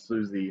incredible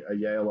Susie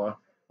Ayala,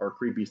 or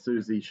Creepy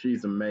Susie.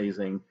 She's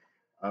amazing,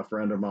 a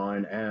friend of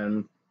mine,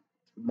 and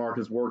Mark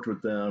has worked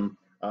with them.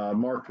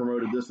 Mark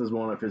promoted this as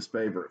one of his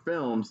favorite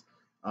films,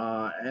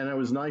 and it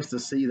was nice to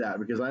see that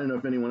because I don't know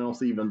if anyone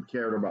else even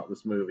cared about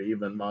this movie.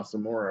 Even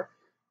Masamura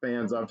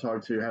fans I've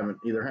talked to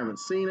haven't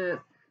seen it.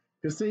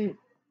 Because see,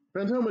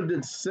 Fantoma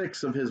did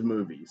 6 of his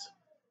movies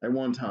at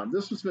one time.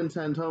 This was when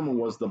Fantoma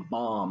was the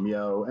bomb,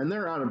 yo, and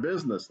they're out of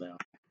business now.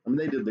 I mean,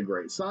 they did The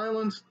Great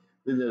Silence,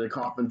 they did a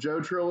Coffin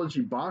Joe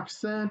trilogy box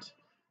set,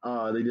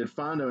 they did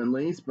Fondo and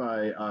Lease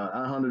by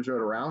Alejandro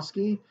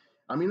Jodorowsky.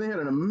 I mean, they had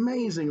an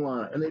amazing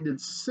line, and they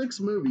did 6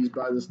 movies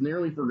by this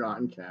nearly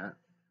forgotten cat,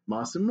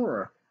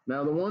 Masamura.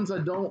 Now, the ones I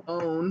don't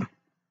own,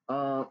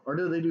 or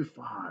did they do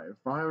 5?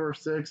 5 or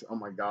 6? Oh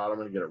my god, I'm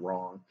going to get it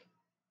wrong.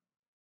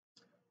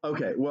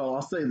 Okay, well,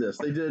 I'll say this.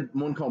 They did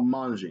one called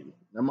Manji.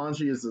 Now,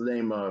 Manji is the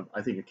name of,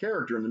 I think, a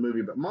character in the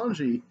movie, but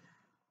Manji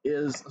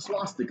is a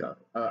swastika,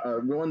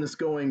 one that's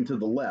going to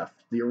the left,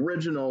 the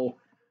original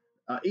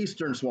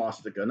Eastern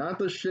swastika, not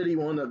the shitty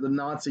one that the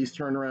Nazis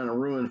turned around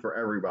and ruined for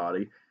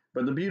everybody,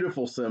 but the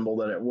beautiful symbol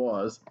that it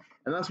was.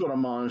 And that's what a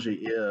Manji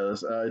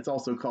is. It's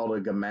also called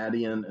a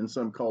Gamadian in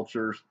some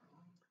cultures,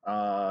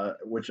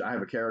 which I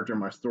have a character in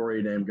my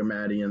story named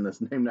Gamadian that's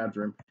named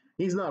after him.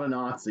 He's not a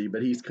Nazi,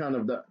 but he's kind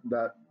of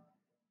that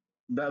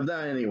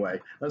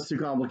anyway. That's too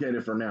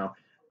complicated for now.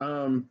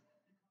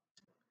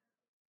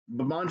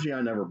 But Manji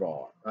I never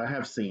bought. I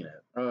have seen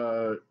it.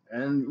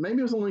 And maybe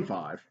it was only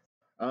 5.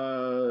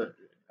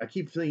 I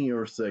keep thinking there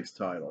were 6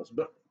 titles,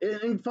 but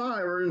 5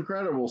 are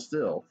incredible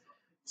still.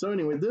 So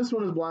anyway, this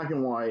one is black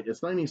and white.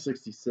 It's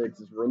 1966.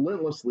 It's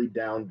relentlessly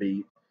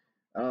downbeat.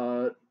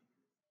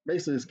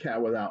 Basically, this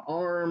cat without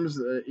arms,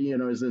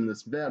 is in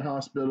this vet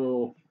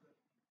hospital,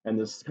 and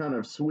this kind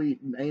of sweet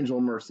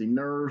angel mercy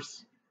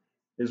nurse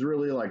is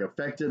really like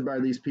affected by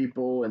these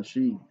people, and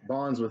she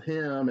bonds with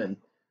him, and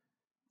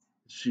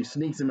she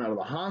sneaks him out of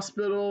the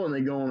hospital, and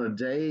they go on a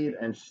date,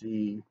 and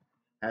she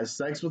has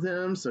sex with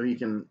him so he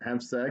can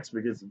have sex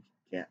because he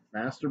can't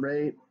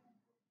masturbate.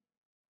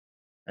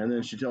 And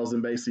then she tells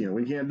him basically,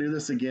 we can't do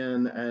this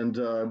again, and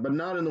but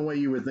not in the way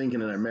you would think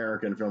in an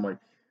American film, like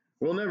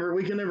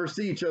we can never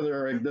see each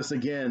other like this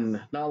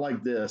again, not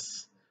like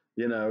this,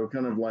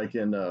 kind of like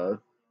in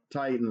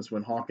Titans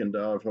when Hawk and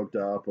Dove hooked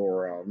up,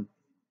 or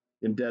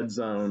in Dead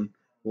Zone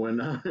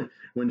when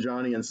when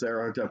Johnny and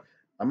Sarah hooked up.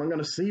 Am I going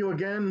to see you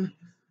again?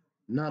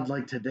 Not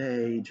like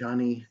today,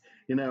 Johnny.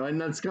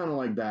 And that's kind of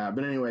like that.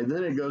 But anyway,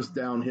 then it goes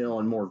downhill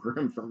and more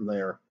grim from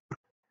there.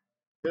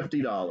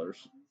 $50.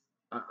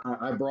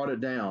 I brought it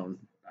down.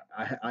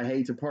 I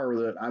hate to part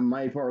with it. I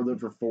might part with it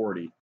for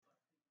 40.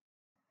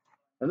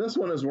 And this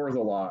one is worth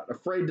a lot.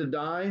 Afraid to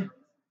Die,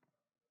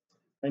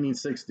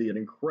 1960, an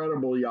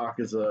incredible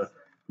Yakuza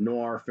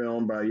noir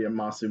film by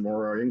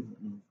Masamura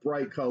in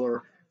bright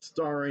color,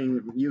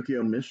 starring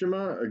Yukio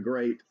Mishima, a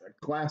great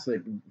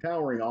classic,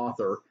 towering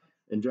author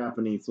in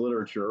Japanese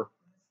literature.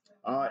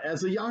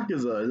 As a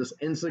Yakuza, this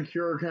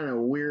insecure, kind of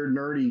weird,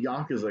 nerdy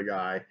Yakuza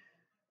guy,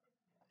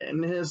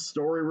 and his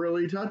story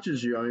really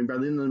touches you. I mean, by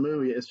the end of the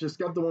movie, it's just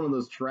got one of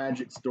those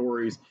tragic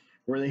stories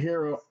where the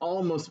hero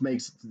almost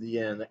makes it to the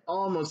end. They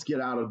almost get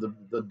out of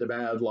the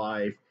bad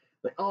life.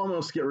 They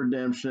almost get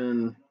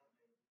redemption.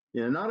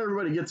 Not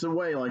everybody gets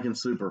away like in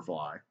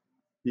Superfly,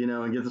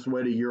 and gets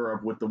away to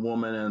Europe with the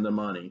woman and the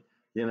money,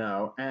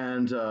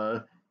 and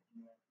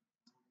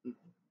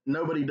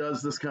nobody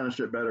does this kind of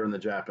shit better than the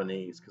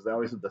Japanese because they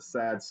always have the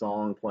sad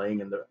song playing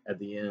at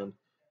the end.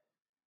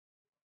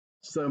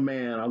 So,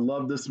 man, I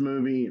love this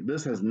movie.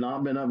 This has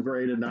not been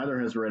upgraded.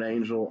 Neither has Red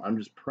Angel. I'm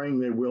just praying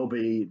they will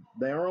be.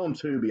 They are on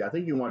Tubi. I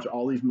think you can watch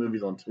all these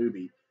movies on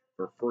Tubi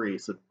for free,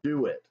 so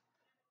do it.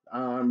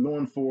 I'm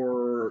going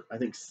for, I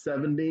think,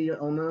 70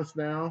 on this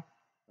now.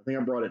 I think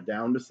I brought it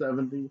down to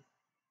 70.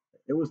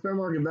 It was fair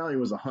market value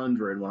was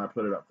 100 when I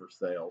put it up for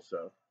sale,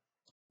 so it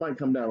might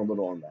come down a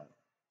little on that.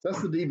 So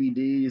that's the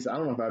DVDs. I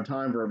don't know if I have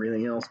time for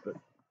everything else, but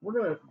we're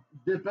going to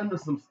dip into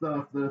some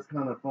stuff that's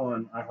kind of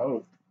fun, I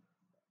hope.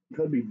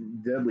 Could be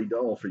deadly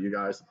dull for you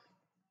guys.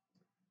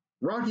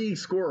 Rocky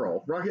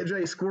Squirrel. Rocket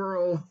J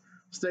Squirrel,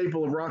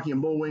 staple of Rocky and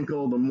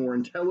Bullwinkle, the more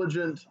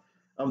intelligent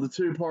of the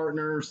two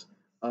partners.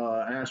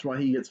 Asked why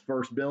he gets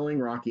first billing,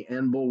 Rocky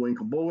and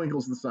Bullwinkle.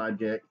 Bullwinkle's the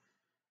sidekick,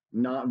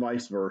 not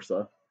vice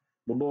versa.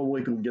 but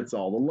Bullwinkle gets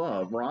all the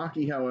love.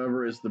 Rocky,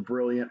 however, is the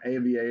brilliant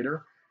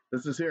aviator.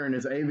 This is here in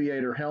his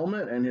aviator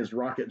helmet and his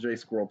Rocket J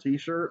Squirrel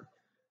t-shirt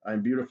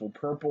in beautiful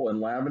purple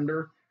and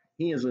lavender.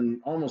 He is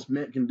in almost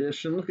mint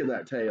condition. Look at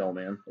that tail,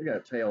 man. Look at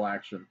that tail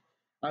action.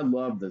 I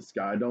love this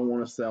guy. I don't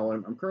want to sell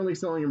him. I'm currently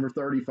selling him for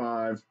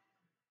 35.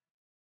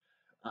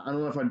 I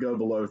don't know if I'd go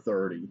below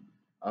 30.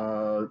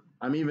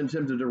 I'm even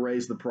tempted to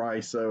raise the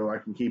price so I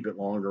can keep it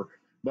longer,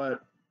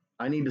 but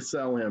I need to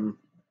sell him.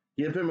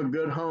 Give him a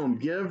good home.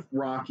 Give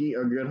Rocky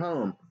a good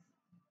home.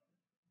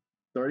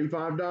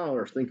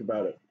 $35. Think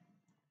about it.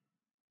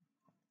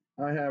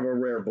 I have a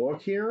rare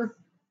book here,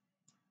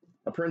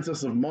 A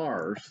Princess of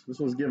Mars. This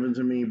was given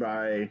to me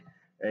by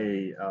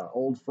a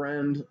old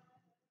friend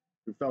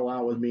who fell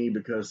out with me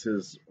because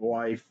his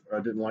wife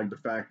didn't like the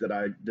fact that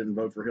I didn't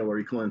vote for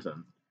Hillary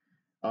Clinton.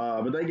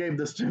 But they gave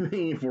this to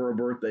me for a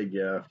birthday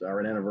gift or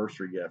an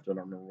anniversary gift. I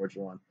don't remember which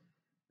one.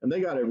 And they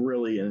got it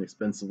really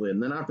inexpensively.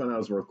 And then I found out it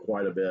was worth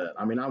quite a bit.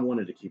 I mean, I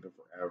wanted to keep it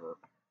forever.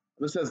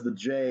 This has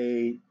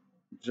the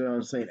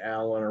John St.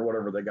 Allen or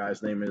whatever the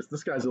guy's name is.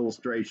 This guy's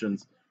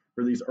illustrations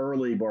for these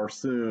early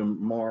Barsoom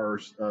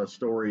Mars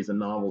stories and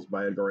novels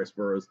by Edgar Rice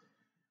Burroughs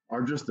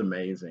are just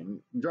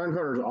amazing. John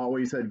Carter's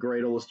always had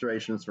great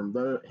illustrations from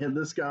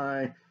this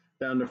guy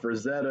down to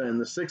Frazetta in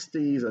the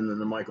 60s, and then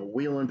the Michael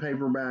Whelan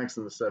paperbacks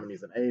in the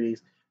 70s and 80s,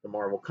 the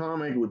Marvel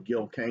comic with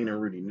Gil Kane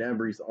and Rudy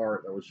Nebry's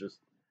art. That was just,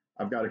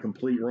 I've got a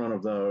complete run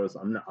of those.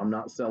 I'm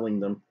not selling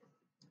them.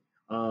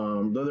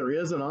 Though there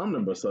is an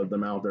omnibus of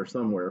them out there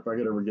somewhere. If I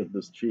could ever get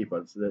this cheap,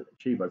 I'd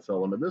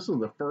sell them. But this was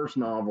the first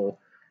novel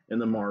in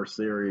the Mars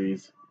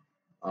series.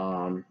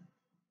 I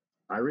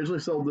originally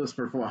sold this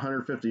for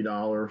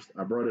 $150.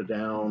 I brought it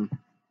down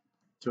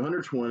to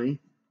 $120.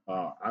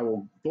 I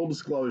will, full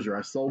disclosure,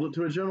 I sold it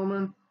to a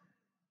gentleman.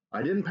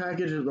 I didn't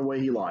package it the way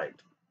he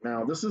liked.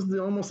 Now, this is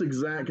the almost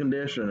exact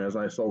condition as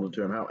I sold it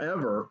to him.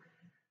 However,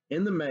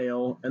 in the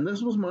mail, and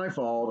this was my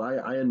fault,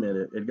 I admit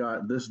it, it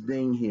got this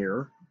ding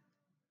here,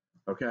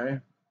 okay?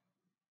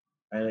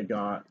 And it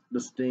got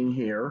this ding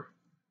here,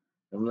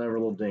 and another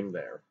little ding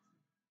there.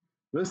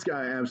 This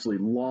guy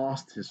absolutely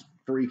lost his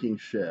freaking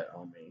shit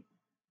on me.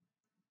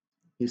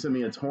 He sent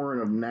me a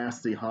torrent of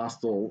nasty,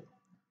 hostile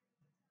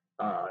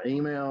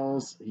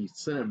emails. He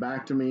sent it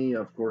back to me,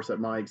 of course, at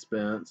my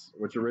expense,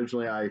 which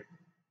originally I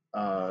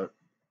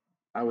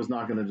was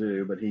not going to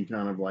do, but he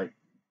kind of like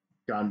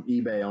got an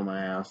eBay on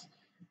my ass.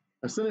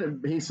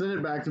 He sent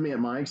it back to me at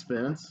my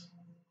expense.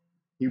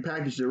 He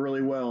packaged it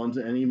really well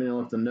and even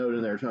left a note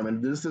in there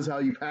telling me, this is how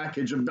you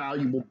package a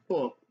valuable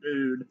book,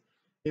 dude.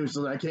 He was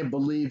like, I can't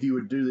believe you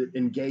would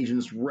engage in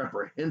this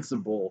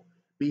reprehensible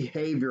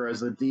behavior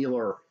as a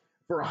dealer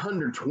for a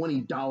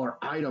 $120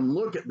 item.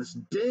 Look at this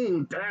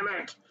ding, damn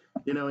it.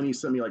 You know, and he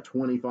sent me like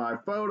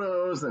 25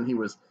 photos, and he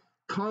was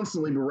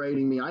constantly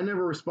berating me. I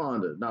never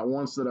responded. Not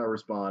once did I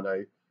respond.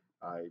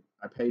 I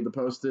paid the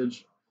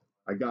postage.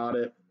 I got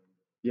it,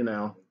 you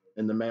know,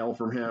 in the mail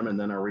from him, and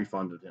then I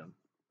refunded him.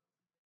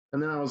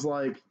 And then I was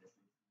like,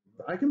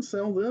 I can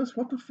sell this?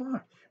 What the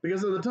fuck?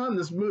 Because at the time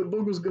this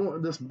book was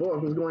going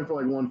for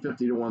like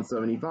 150 to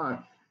 175.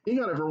 He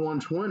got it for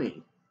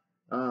 120.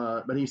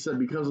 But he said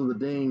because of the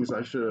dings,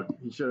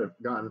 he should have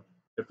gotten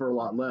it for a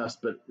lot less.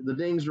 But the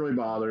dings really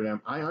bothered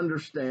him. I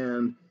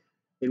understand.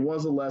 It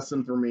was a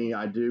lesson for me.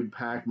 I do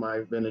pack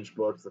my vintage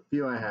books, the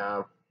few I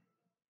have,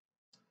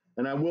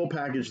 and I will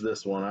package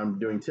this one. I'm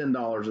doing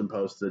 $10 in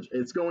postage.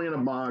 It's going in a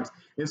box.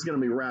 It's going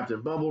to be wrapped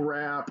in bubble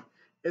wrap.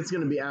 It's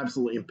going to be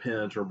absolutely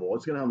impenetrable.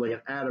 It's going to have like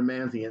an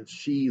adamantine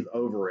sheath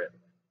over it.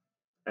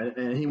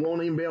 And he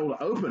won't even be able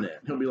to open it.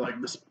 He'll be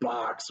like, this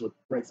box with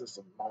Princess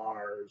of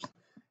Mars.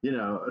 You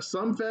know,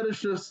 some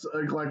fetishists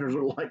collectors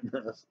are like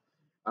this.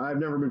 I've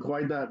never been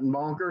quite that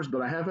bonkers,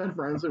 but I have had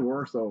friends who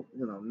were, so,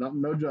 you know,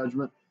 no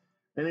judgment.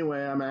 Anyway,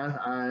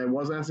 I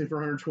was asking for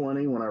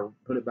 120 when I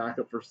put it back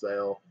up for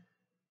sale.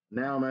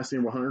 Now I'm asking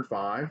for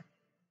 105.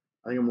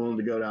 I think I'm willing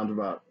to go down to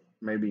about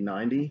maybe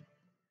 90,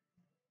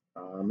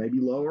 maybe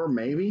lower,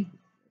 maybe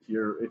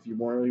if you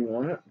really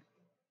want it.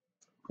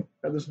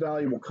 Got this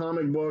valuable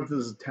comic book.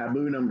 This is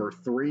Taboo number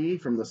 3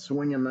 from the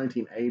swinging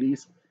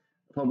 1980s,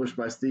 published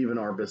by Stephen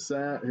R.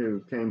 Bissett,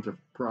 who came to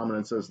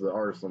prominence as the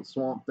artist on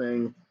Swamp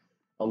Thing,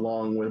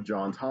 along with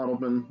John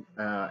Toddleman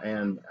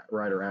and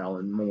writer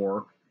Alan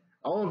Moore.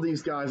 All of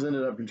these guys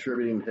ended up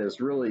contributing to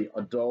his really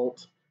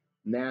adult,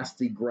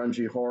 nasty,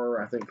 grungy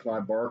horror. I think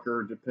Clive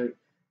Barker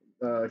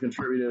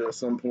contributed at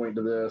some point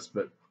to this,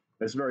 but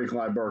it's very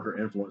Clive Barker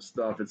influenced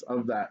stuff. It's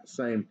of that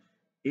same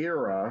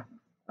era.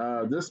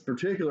 This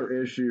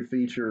particular issue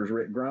features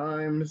Rick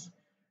Grimes,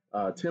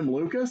 Tim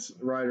Lucas,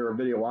 writer of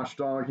Video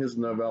Watchdog, his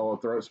novella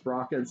Throat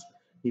Sprockets.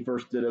 He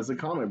first did as a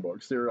comic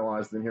book,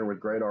 serialized in here with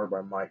great art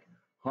by Mike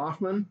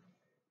Hoffman.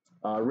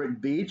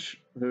 Rick Beach,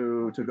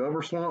 who took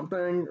over Swamp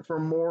Thing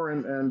from Moore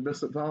and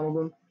Bissett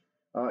Toddleman,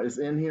 is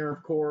in here,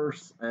 of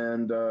course.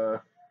 And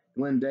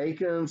Glenn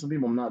Dakin, some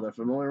people I'm not that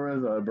familiar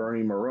with,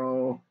 Bernie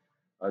Moreau,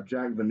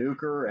 Jack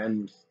Vanuker,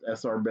 and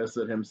S.R.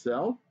 Bissett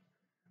himself.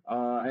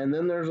 And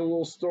then there's a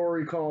little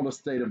story called A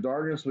State of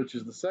Darkness, which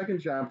is the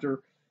second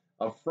chapter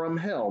of From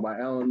Hell by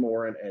Alan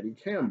Moore and Eddie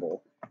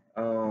Campbell.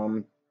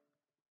 Um,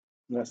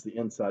 that's the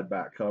inside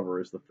back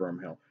cover is the From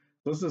Hell.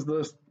 This is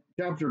this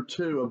chapter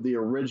 2 of the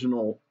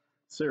original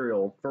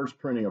serial, first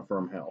printing of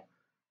From Hell.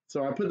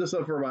 So I put this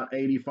up for about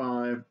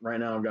 85. Right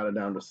now I've got it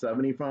down to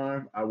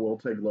 75. I will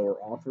take lower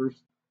offers.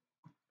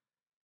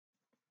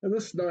 And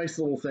this nice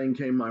little thing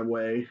came my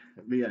way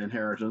via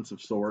inheritance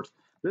of sorts.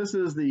 This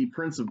is the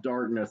Prince of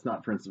Darkness,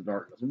 not Prince of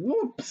Darkness.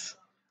 Whoops!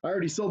 I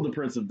already sold the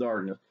Prince of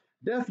Darkness.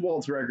 Death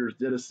Waltz Records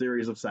did a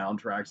series of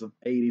soundtracks of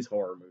 80s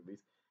horror movies.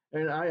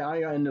 And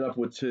I ended up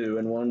with 2,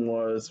 and one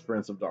was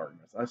Prince of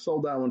Darkness. I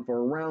sold that one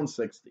for around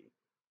 60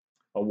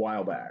 a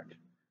while back.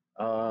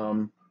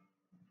 I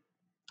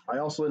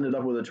also ended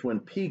up with a Twin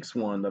Peaks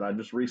one that I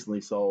just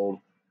recently sold.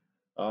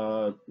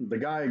 The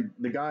guy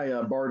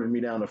bartered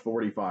me down to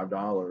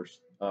 $45.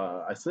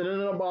 I sent it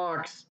in a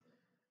box,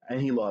 and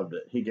he loved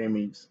it. He gave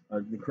me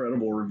an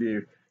incredible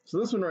review. So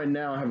this one right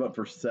now I have up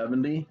for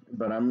 70,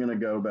 but I'm gonna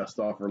go best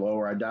offer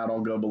lower. I doubt I'll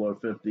go below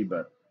 50,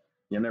 but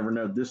you never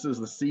know. This is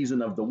the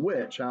Season of the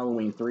Witch,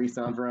 Halloween 3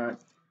 soundtrack.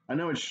 I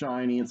know it's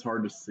shiny, it's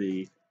hard to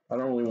see. I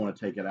don't really want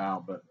to take it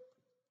out, but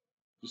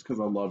just because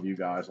I love you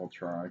guys, I'll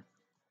try.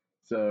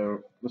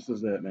 So this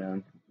is it,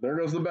 man. There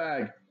goes the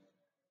bag.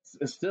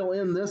 It's still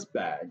in this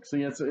bag.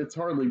 See, it's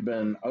hardly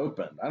been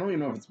opened. I don't even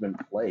know if it's been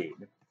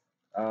played.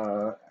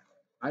 I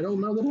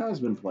don't know that it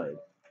has been played.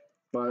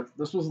 But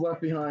this was left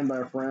behind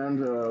by a friend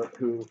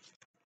who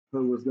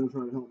was going to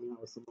try to help me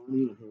out with some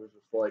money, and he was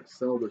just like,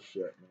 sell this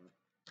shit, man.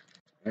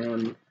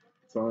 And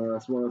so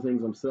that's one of the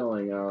things I'm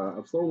selling.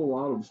 I've sold a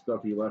lot of the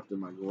stuff he left in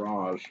my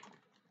garage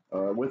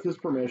with his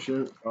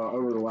permission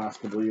over the last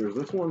couple of years.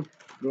 This one,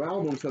 the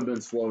albums have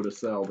been slow to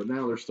sell, but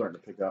now they're starting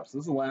to pick up. So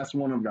this is the last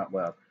one I've got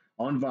left.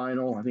 On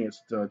vinyl, I think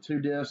it's 2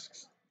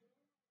 discs.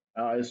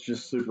 It's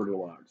just super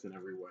deluxe in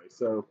every way.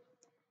 So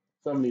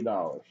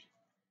 $70.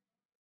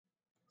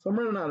 So I'm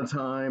running out of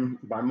time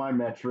by my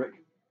metric.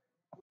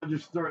 I'll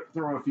just start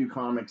throwing a few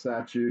comics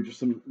at you, just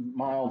some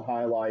mild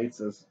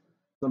highlights, as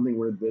something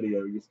Weird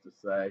Video used to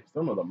say.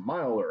 Some of the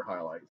milder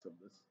highlights of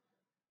this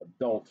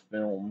adult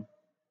film.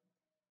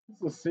 This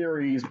is a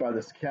series by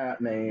this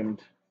cat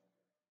named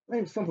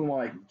something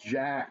like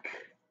Jack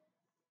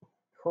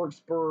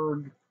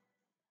Kirksberg,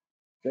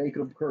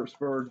 Jacob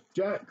Kirksberg,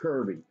 Jack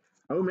Kirby.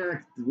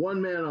 OMAC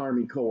One Man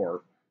Army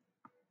Corps.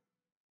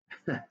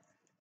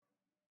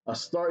 A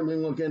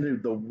startling look into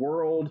the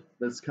world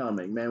that's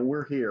coming. Man,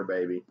 we're here,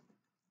 baby.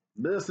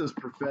 This is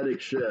prophetic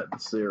shit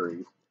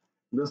series.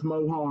 This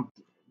Mohawk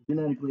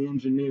genetically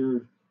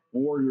engineered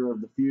warrior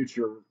of the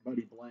future,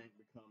 Buddy Blank,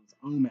 becomes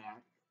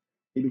OMAC.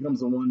 He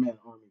becomes a one-man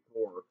Army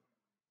Corps.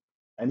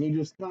 And he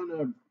just kind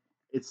of,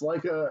 it's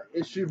like a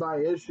issue by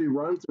issue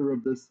run through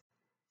of this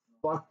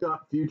fucked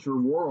up future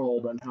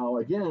world and how,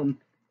 again,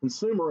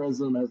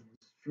 consumerism has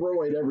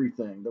destroyed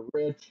everything. The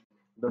rich,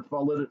 the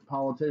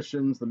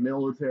politicians, the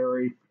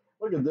military.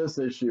 Look at this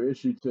issue,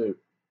 issue 2.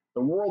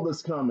 The world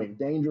is coming,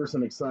 dangerous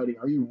and exciting.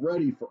 Are you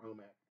ready for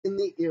OMAC? In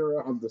the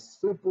era of the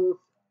super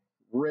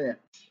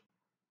rich.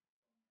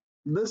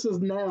 This is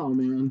now,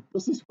 man.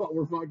 This is what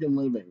we're fucking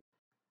living.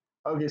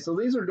 Okay, so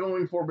these are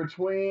going for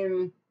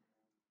between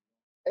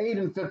 $8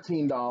 and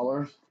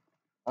 $15.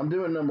 I'm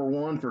doing number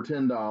 1 for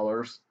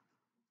 $10.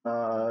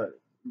 I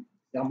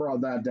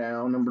brought that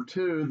down. Number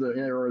 2, the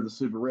era of the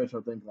super rich,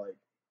 I think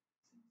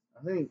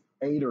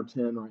 8 or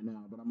 10 right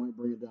now, but I might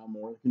bring it down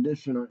more. The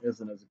condition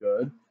isn't as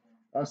good.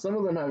 Some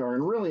of them are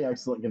in really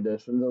excellent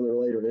condition, though they're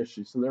later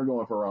issues, so they're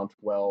going for around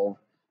 12,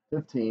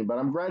 15, but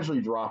I'm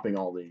gradually dropping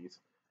all these.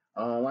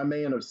 I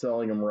may end up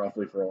selling them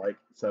roughly for like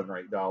 $7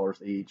 or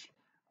 $8 each.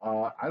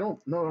 I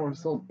don't know if I've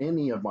sold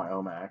any of my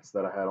OMACs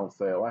that I had on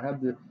sale. I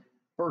had the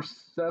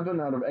first 7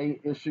 out of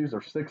 8 issues,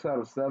 or 6 out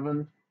of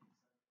 7.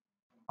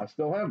 I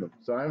still have them,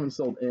 so I haven't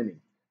sold any.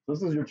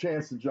 This is your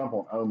chance to jump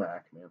on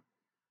OMAC, man.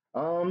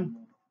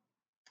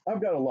 I've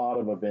got a lot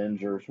of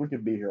Avengers. We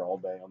could be here all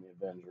day on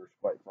the Avengers,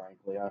 quite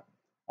frankly.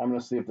 I'm going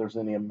to see if there's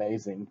any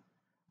amazing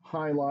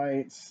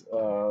highlights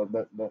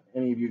that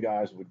any of you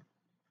guys would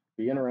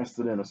be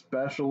interested in,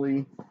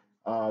 especially.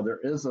 There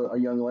is a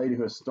young lady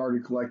who has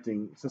started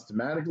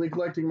systematically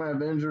collecting my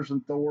Avengers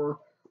and Thor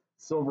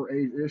Silver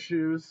Age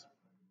issues.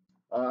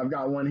 I've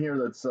got one here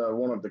that's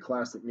one of the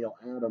classic Neil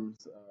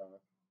Adams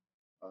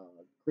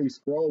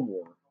Kree-Skrull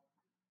War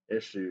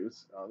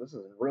issues. This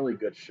is in really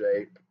good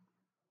shape.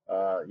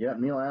 Yeah,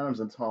 Neil Adams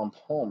and Tom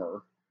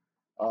Palmer.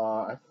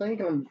 I think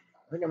I'm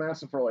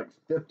asking for like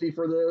 50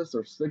 for this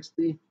or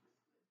 60.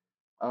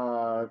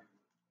 One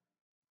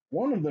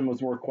of them was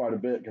worth quite a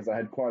bit because I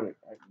had quite a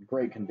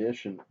great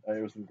condition.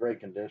 It was in great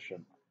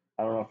condition.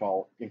 I don't know if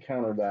I'll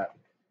encounter that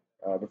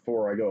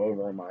before I go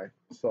over my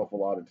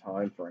self-allotted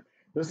time frame.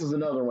 This is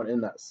another one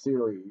in that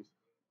series,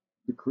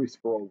 the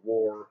Kree-Skrull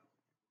War.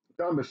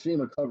 John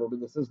Buscema cover,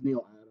 but this is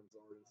Neil Adams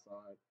art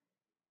inside.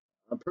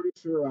 I'm pretty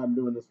sure I'm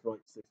doing this for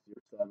like 60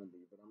 or 70,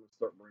 but I'm going to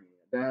start bringing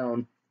it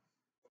down.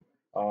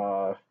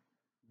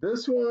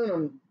 This one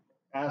I'm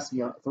asking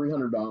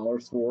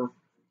 $300 for.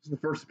 This is the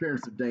first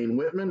appearance of Dane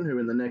Whitman, who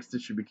in the next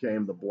issue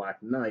became the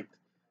Black Knight.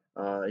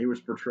 He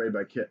was portrayed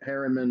by Kit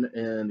Harington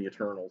in the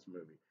Eternals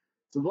movie.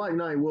 So Black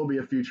Knight will be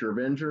a future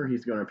Avenger.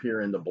 He's going to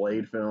appear in the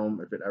Blade film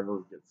if it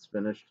ever gets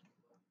finished.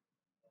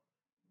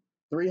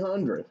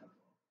 300.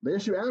 The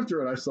issue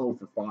after it I sold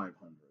for 500,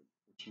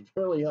 which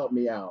really helped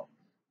me out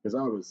because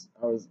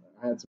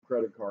I had some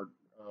credit card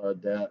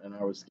debt and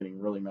I was getting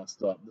really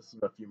messed up. This is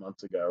a few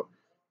months ago,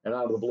 and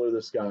out of the blue,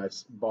 this guy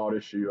bought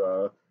issue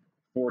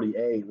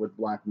 48 with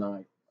Black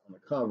Knight on the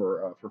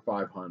cover for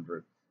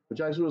 500,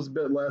 which actually was a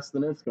bit less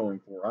than it's going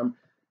for.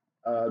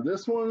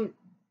 This one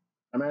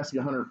I'm asking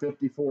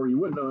 150 for. You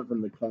wouldn't know it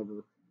from the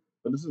cover,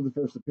 but this is the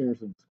first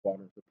appearance of the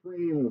Squadron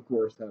Supreme, and of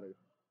course had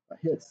a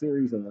hit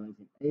series in the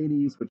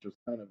 1980s, which was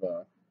kind of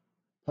a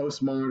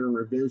postmodern,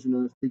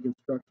 revisionist,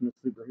 deconstructionist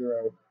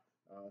superhero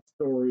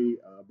story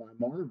by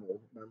Marvel,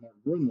 by Mark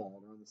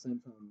Grunwald, around the same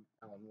time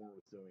Alan Moore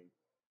was doing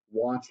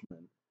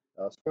Watchmen.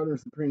 Squadron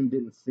Supreme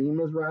didn't seem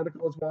as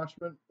radical as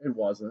Watchmen. It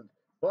wasn't,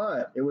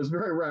 but it was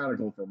very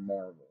radical for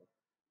Marvel.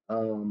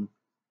 Um,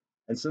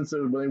 and since they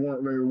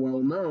weren't very well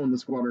known, the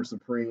Squadron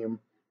Supreme,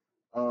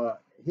 uh,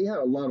 he had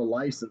a lot of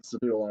license to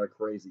do a lot of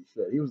crazy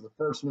shit. He was the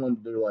first one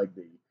to do like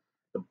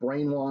the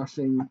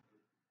brainwashing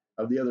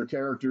of the other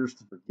characters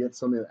to forget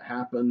something that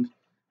happened.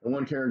 And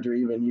one character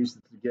even used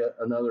it to get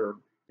another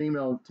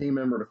female team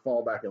member to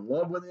fall back in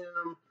love with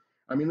him.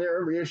 I mean,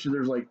 every issue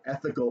there's like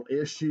ethical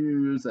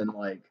issues and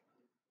like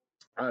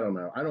I don't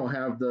know. I don't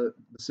have the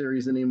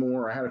series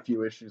anymore. I had a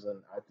few issues and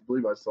I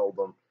believe I sold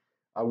them.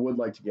 I would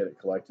like to get it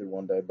collected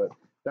one day, but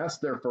that's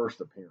their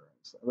first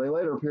appearance. They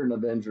later appeared in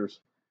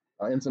Avengers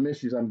in some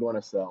issues I'm going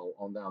to sell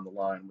on down the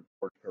line with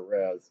George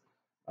Perez,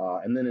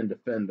 and then in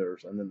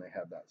Defenders, and then they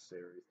had that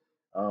series.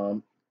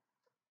 Um,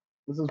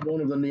 this is one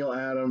of the Neil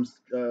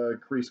Adams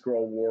Kree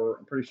Skrull War.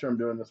 I'm pretty sure I'm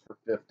doing this for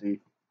 50.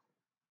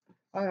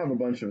 I have a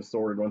bunch of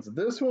assorted ones.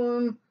 This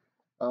one,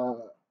 uh,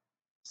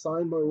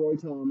 signed by Roy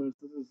Thomas.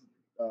 This is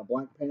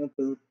Black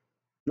Panther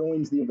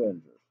joins the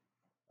Avengers.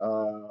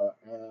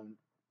 And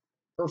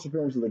first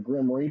appearance of the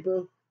Grim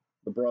Reaper,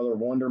 the brother of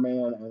Wonder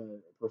Man, and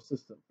a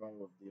persistent foe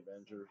of the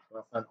Avengers,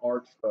 an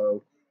arch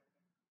foe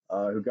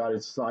who got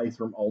his scythe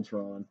from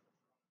Ultron.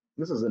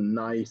 This is a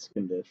nice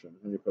condition.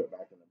 Let me put it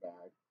back in the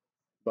bag.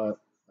 But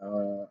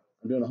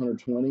I'm doing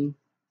 120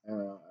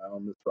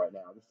 on this right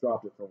now. I just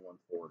dropped it for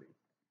 140.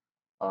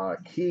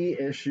 Key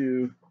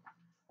issue.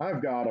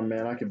 I've got them,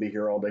 man. I could be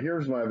here all day.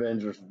 Here's my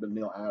Avengers with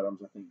Neil Adams.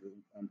 I think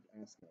I'm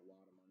asking a lot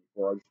of money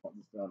for. I just want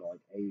this down to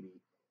like 80.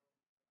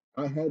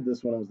 I had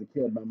this when I was a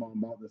kid. My mom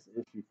bought this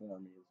issue for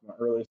me. It's my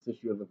earliest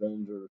issue of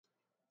Avengers.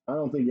 I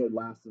don't think it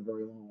lasted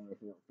very long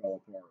before it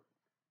fell apart.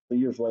 So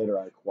years later,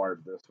 I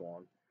acquired this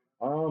one.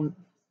 Um,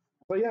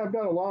 but yeah, I've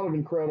got a lot of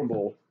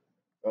incredible.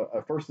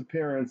 First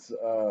appearance.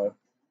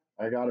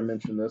 I got to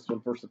mention this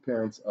one. First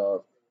appearance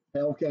of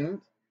Hellcat.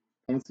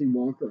 Patsy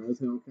Walker as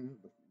Hellcat,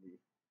 the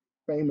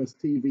famous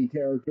TV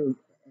character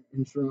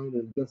enshrined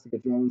in Jessica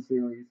Jones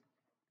series.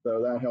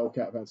 Though that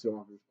Hellcat Patsy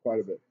Walker is quite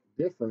a bit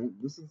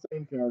different. This is the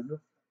same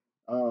character.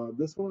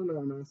 This one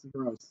I'm asking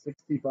around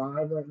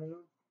 65 right now,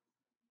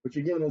 which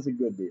again is a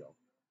good deal.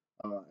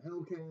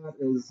 Hellcat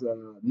is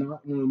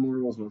not one of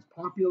Marvel's most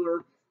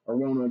popular or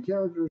well-known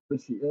characters,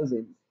 but she is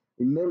a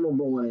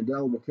memorable and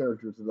indelible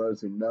character to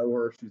those who know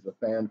her. She's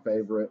a fan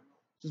favorite.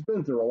 She's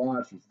been through a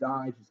lot. She's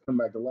died. She's come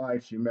back to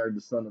life. She married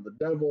the son of the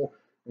devil.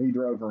 And he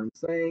drove her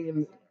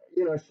insane.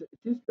 You know,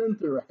 she's been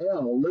through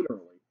hell,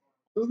 literally.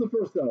 This is the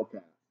first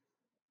Hellcat.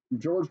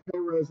 George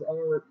Perez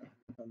art.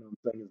 I know I'm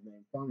saying his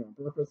name fine on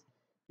purpose.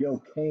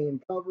 Gil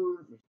Kane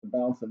cover. There's the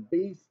Bouncing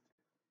Beast.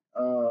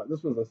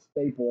 This was a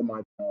staple of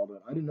my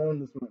childhood. I didn't own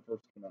this when it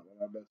first came out, but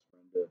my best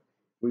friend did.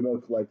 We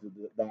both collected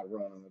that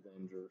run on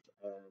Avengers,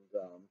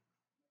 and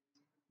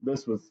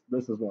this is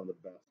one of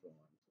the best ones.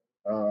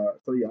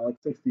 So yeah, like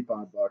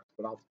 65 bucks,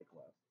 but I'll take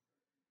less.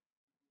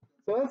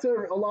 So that's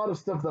a lot of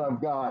stuff that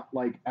I've got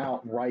like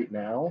out right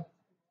now.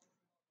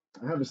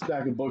 I have a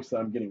stack of books that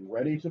I'm getting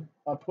ready to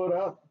put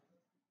up.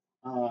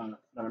 I'm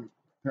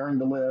preparing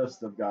the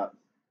list. I've got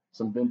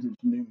some vintage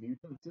New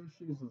Mutants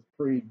issues with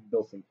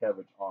pre-Bill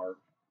Sienkiewicz art.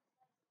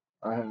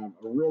 I have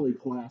a really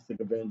classic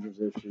Avengers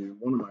issue,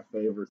 one of my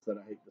favorites that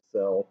I hate to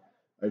sell,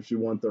 issue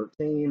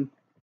 113,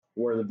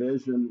 where the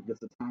Vision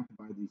gets attacked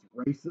by these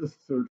racists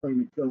who are trying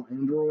to kill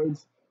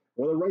androids.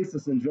 Well, they're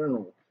racists in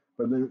general,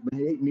 but they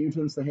hate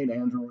mutants, they hate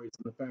androids,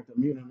 and the fact that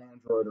mutant and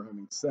android are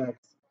having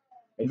sex,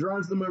 it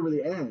drives them over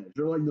the edge.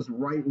 They're like this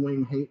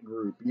right-wing hate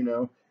group, you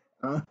know?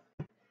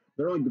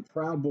 They're like the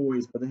Proud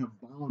Boys, but they have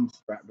bombs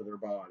strapped to their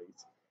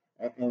bodies.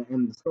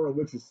 And the Scarlet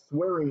Witch is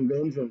swearing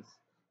vengeance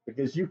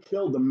because you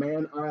killed the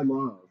man I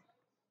love.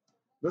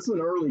 This is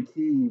an early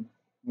key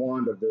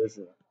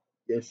WandaVision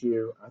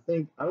issue. I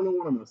don't know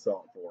what I'm going to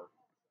sell it for.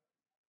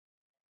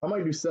 I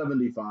might do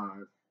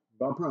 75,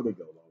 but I'll probably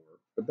go lower.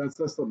 But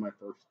that's my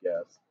first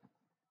guess.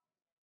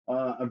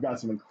 I've got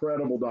some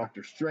incredible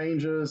Doctor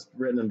Stranges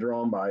written and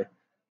drawn by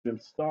Jim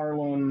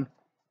Starlin.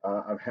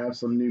 I have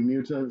some New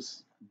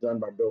Mutants done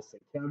by Bill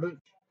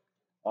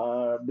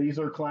Sienkiewicz. These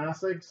are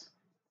classics.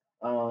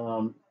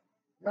 Um,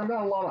 I've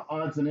got a lot of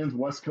odds and ends.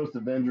 West Coast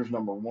Avengers #1.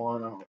 I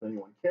don't know if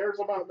anyone cares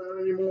about that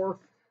anymore.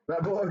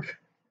 That book,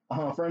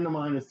 a friend of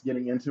mine is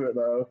getting into it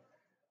though.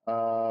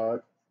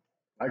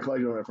 I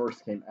collected it when it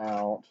first came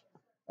out.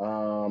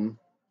 Um,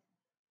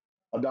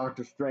 a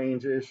Doctor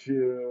Strange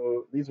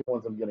issue. These are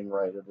ones I'm getting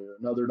ready to do.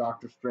 Another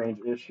Doctor Strange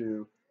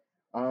issue.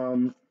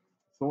 So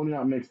let me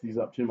not mix these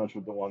up too much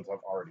with the ones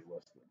I've already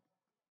listed.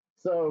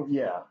 So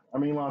yeah, I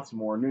mean lots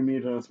more. New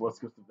Mutants,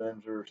 West Coast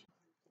Avengers,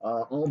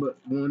 all but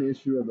one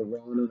issue of the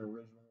Ronin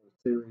original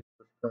series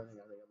first printing.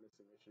 I think I'm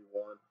missing issue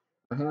one.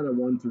 I had a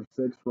 1 through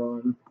 6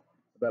 run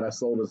that I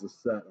sold as a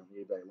set on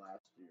eBay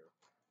last year.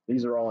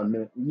 These are all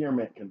in near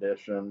mint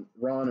condition.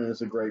 Ronin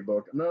is a great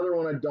book. Another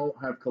one I don't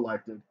have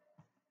collected,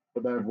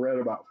 but that I've read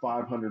about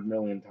 500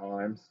 million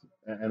times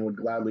and would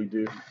gladly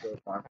do so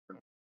 500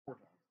 more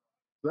times.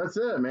 So that's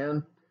it,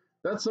 man.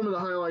 That's some of the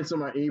highlights of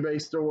my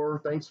eBay store.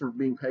 Thanks for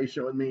being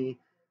patient with me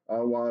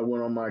while I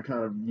went on my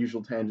kind of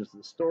usual tangents of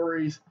the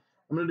stories.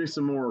 I'm going to do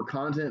some more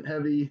content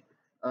heavy,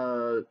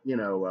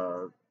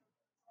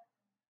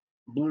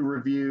 blue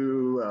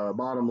review,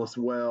 bottomless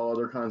well,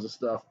 other kinds of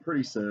stuff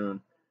pretty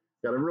soon.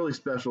 Got a really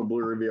special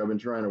blue review I've been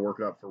trying to work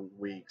up for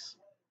weeks.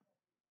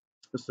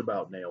 Just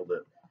about nailed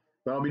it.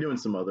 But I'll be doing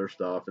some other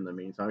stuff in the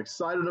meantime. I'm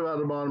excited about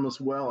the bottomless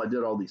well. I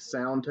did all these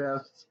sound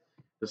tests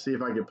to see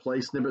if I could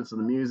play snippets of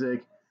the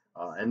music,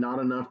 and not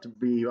enough to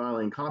be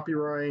violating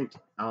copyright.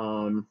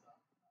 I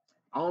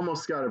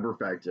almost got it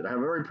perfected. I have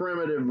a very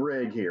primitive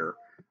rig here,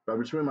 but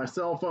between my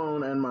cell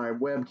phone and my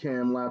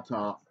webcam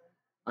laptop,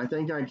 I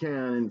think I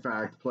can, in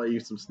fact, play you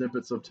some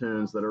snippets of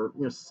tunes that are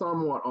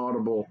somewhat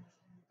audible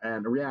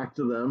and react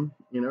to them.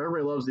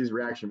 Everybody loves these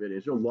reaction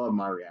videos. You'll love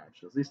my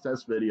reactions. These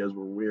test videos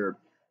were weird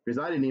because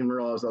I didn't even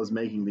realize I was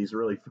making these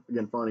really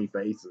freaking funny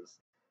faces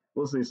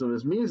listening to some of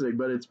this music,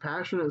 but it's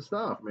passionate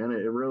stuff, man.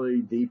 It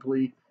really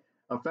deeply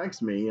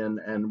affects me,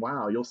 and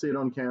wow, you'll see it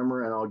on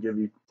camera, and I'll give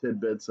you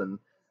tidbits and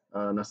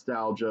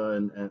nostalgia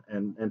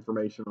and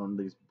information on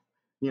these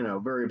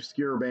very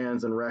obscure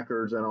bands and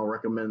records, and I'll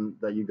recommend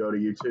that you go to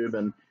YouTube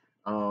and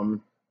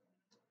um,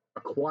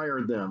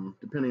 acquire them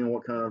depending on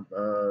what kind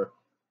of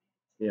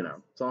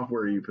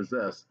software you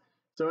possess.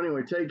 So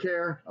anyway, take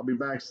care. I'll be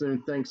back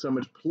soon. Thanks so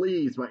much.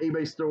 Please, my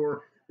eBay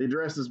store, the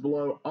address is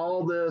below.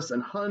 All this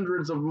and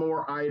hundreds of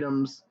more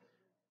items,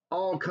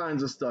 all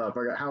kinds of stuff.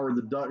 I got Howard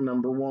the Duck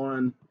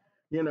 #1.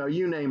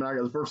 You name it. I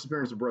got the first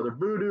appearance of Brother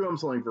Voodoo. I'm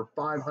selling for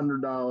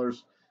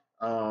 $500.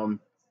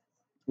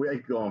 We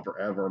could go on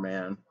forever,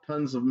 man.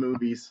 Tons of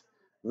movies,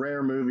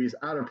 rare movies,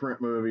 out of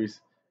print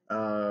movies,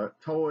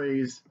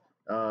 toys,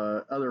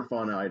 other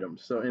fun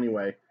items. So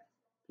anyway,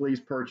 please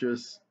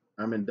purchase.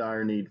 I'm in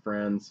dire need,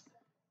 friends.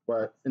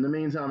 But in the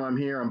meantime, I'm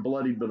here. I'm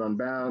bloodied but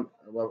unbound.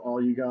 I love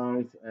all you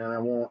guys, and I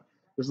won't.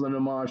 This is an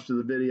homage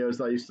to the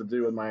videos I used to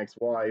do with my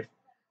ex-wife,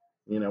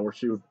 where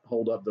she would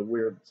hold up the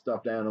weird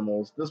stuffed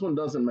animals. This one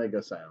doesn't make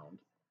a sound,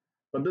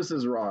 but this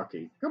is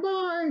Rocky.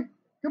 Goodbye.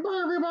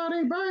 Goodbye,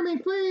 everybody. Buy me,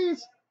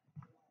 please.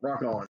 Rock on.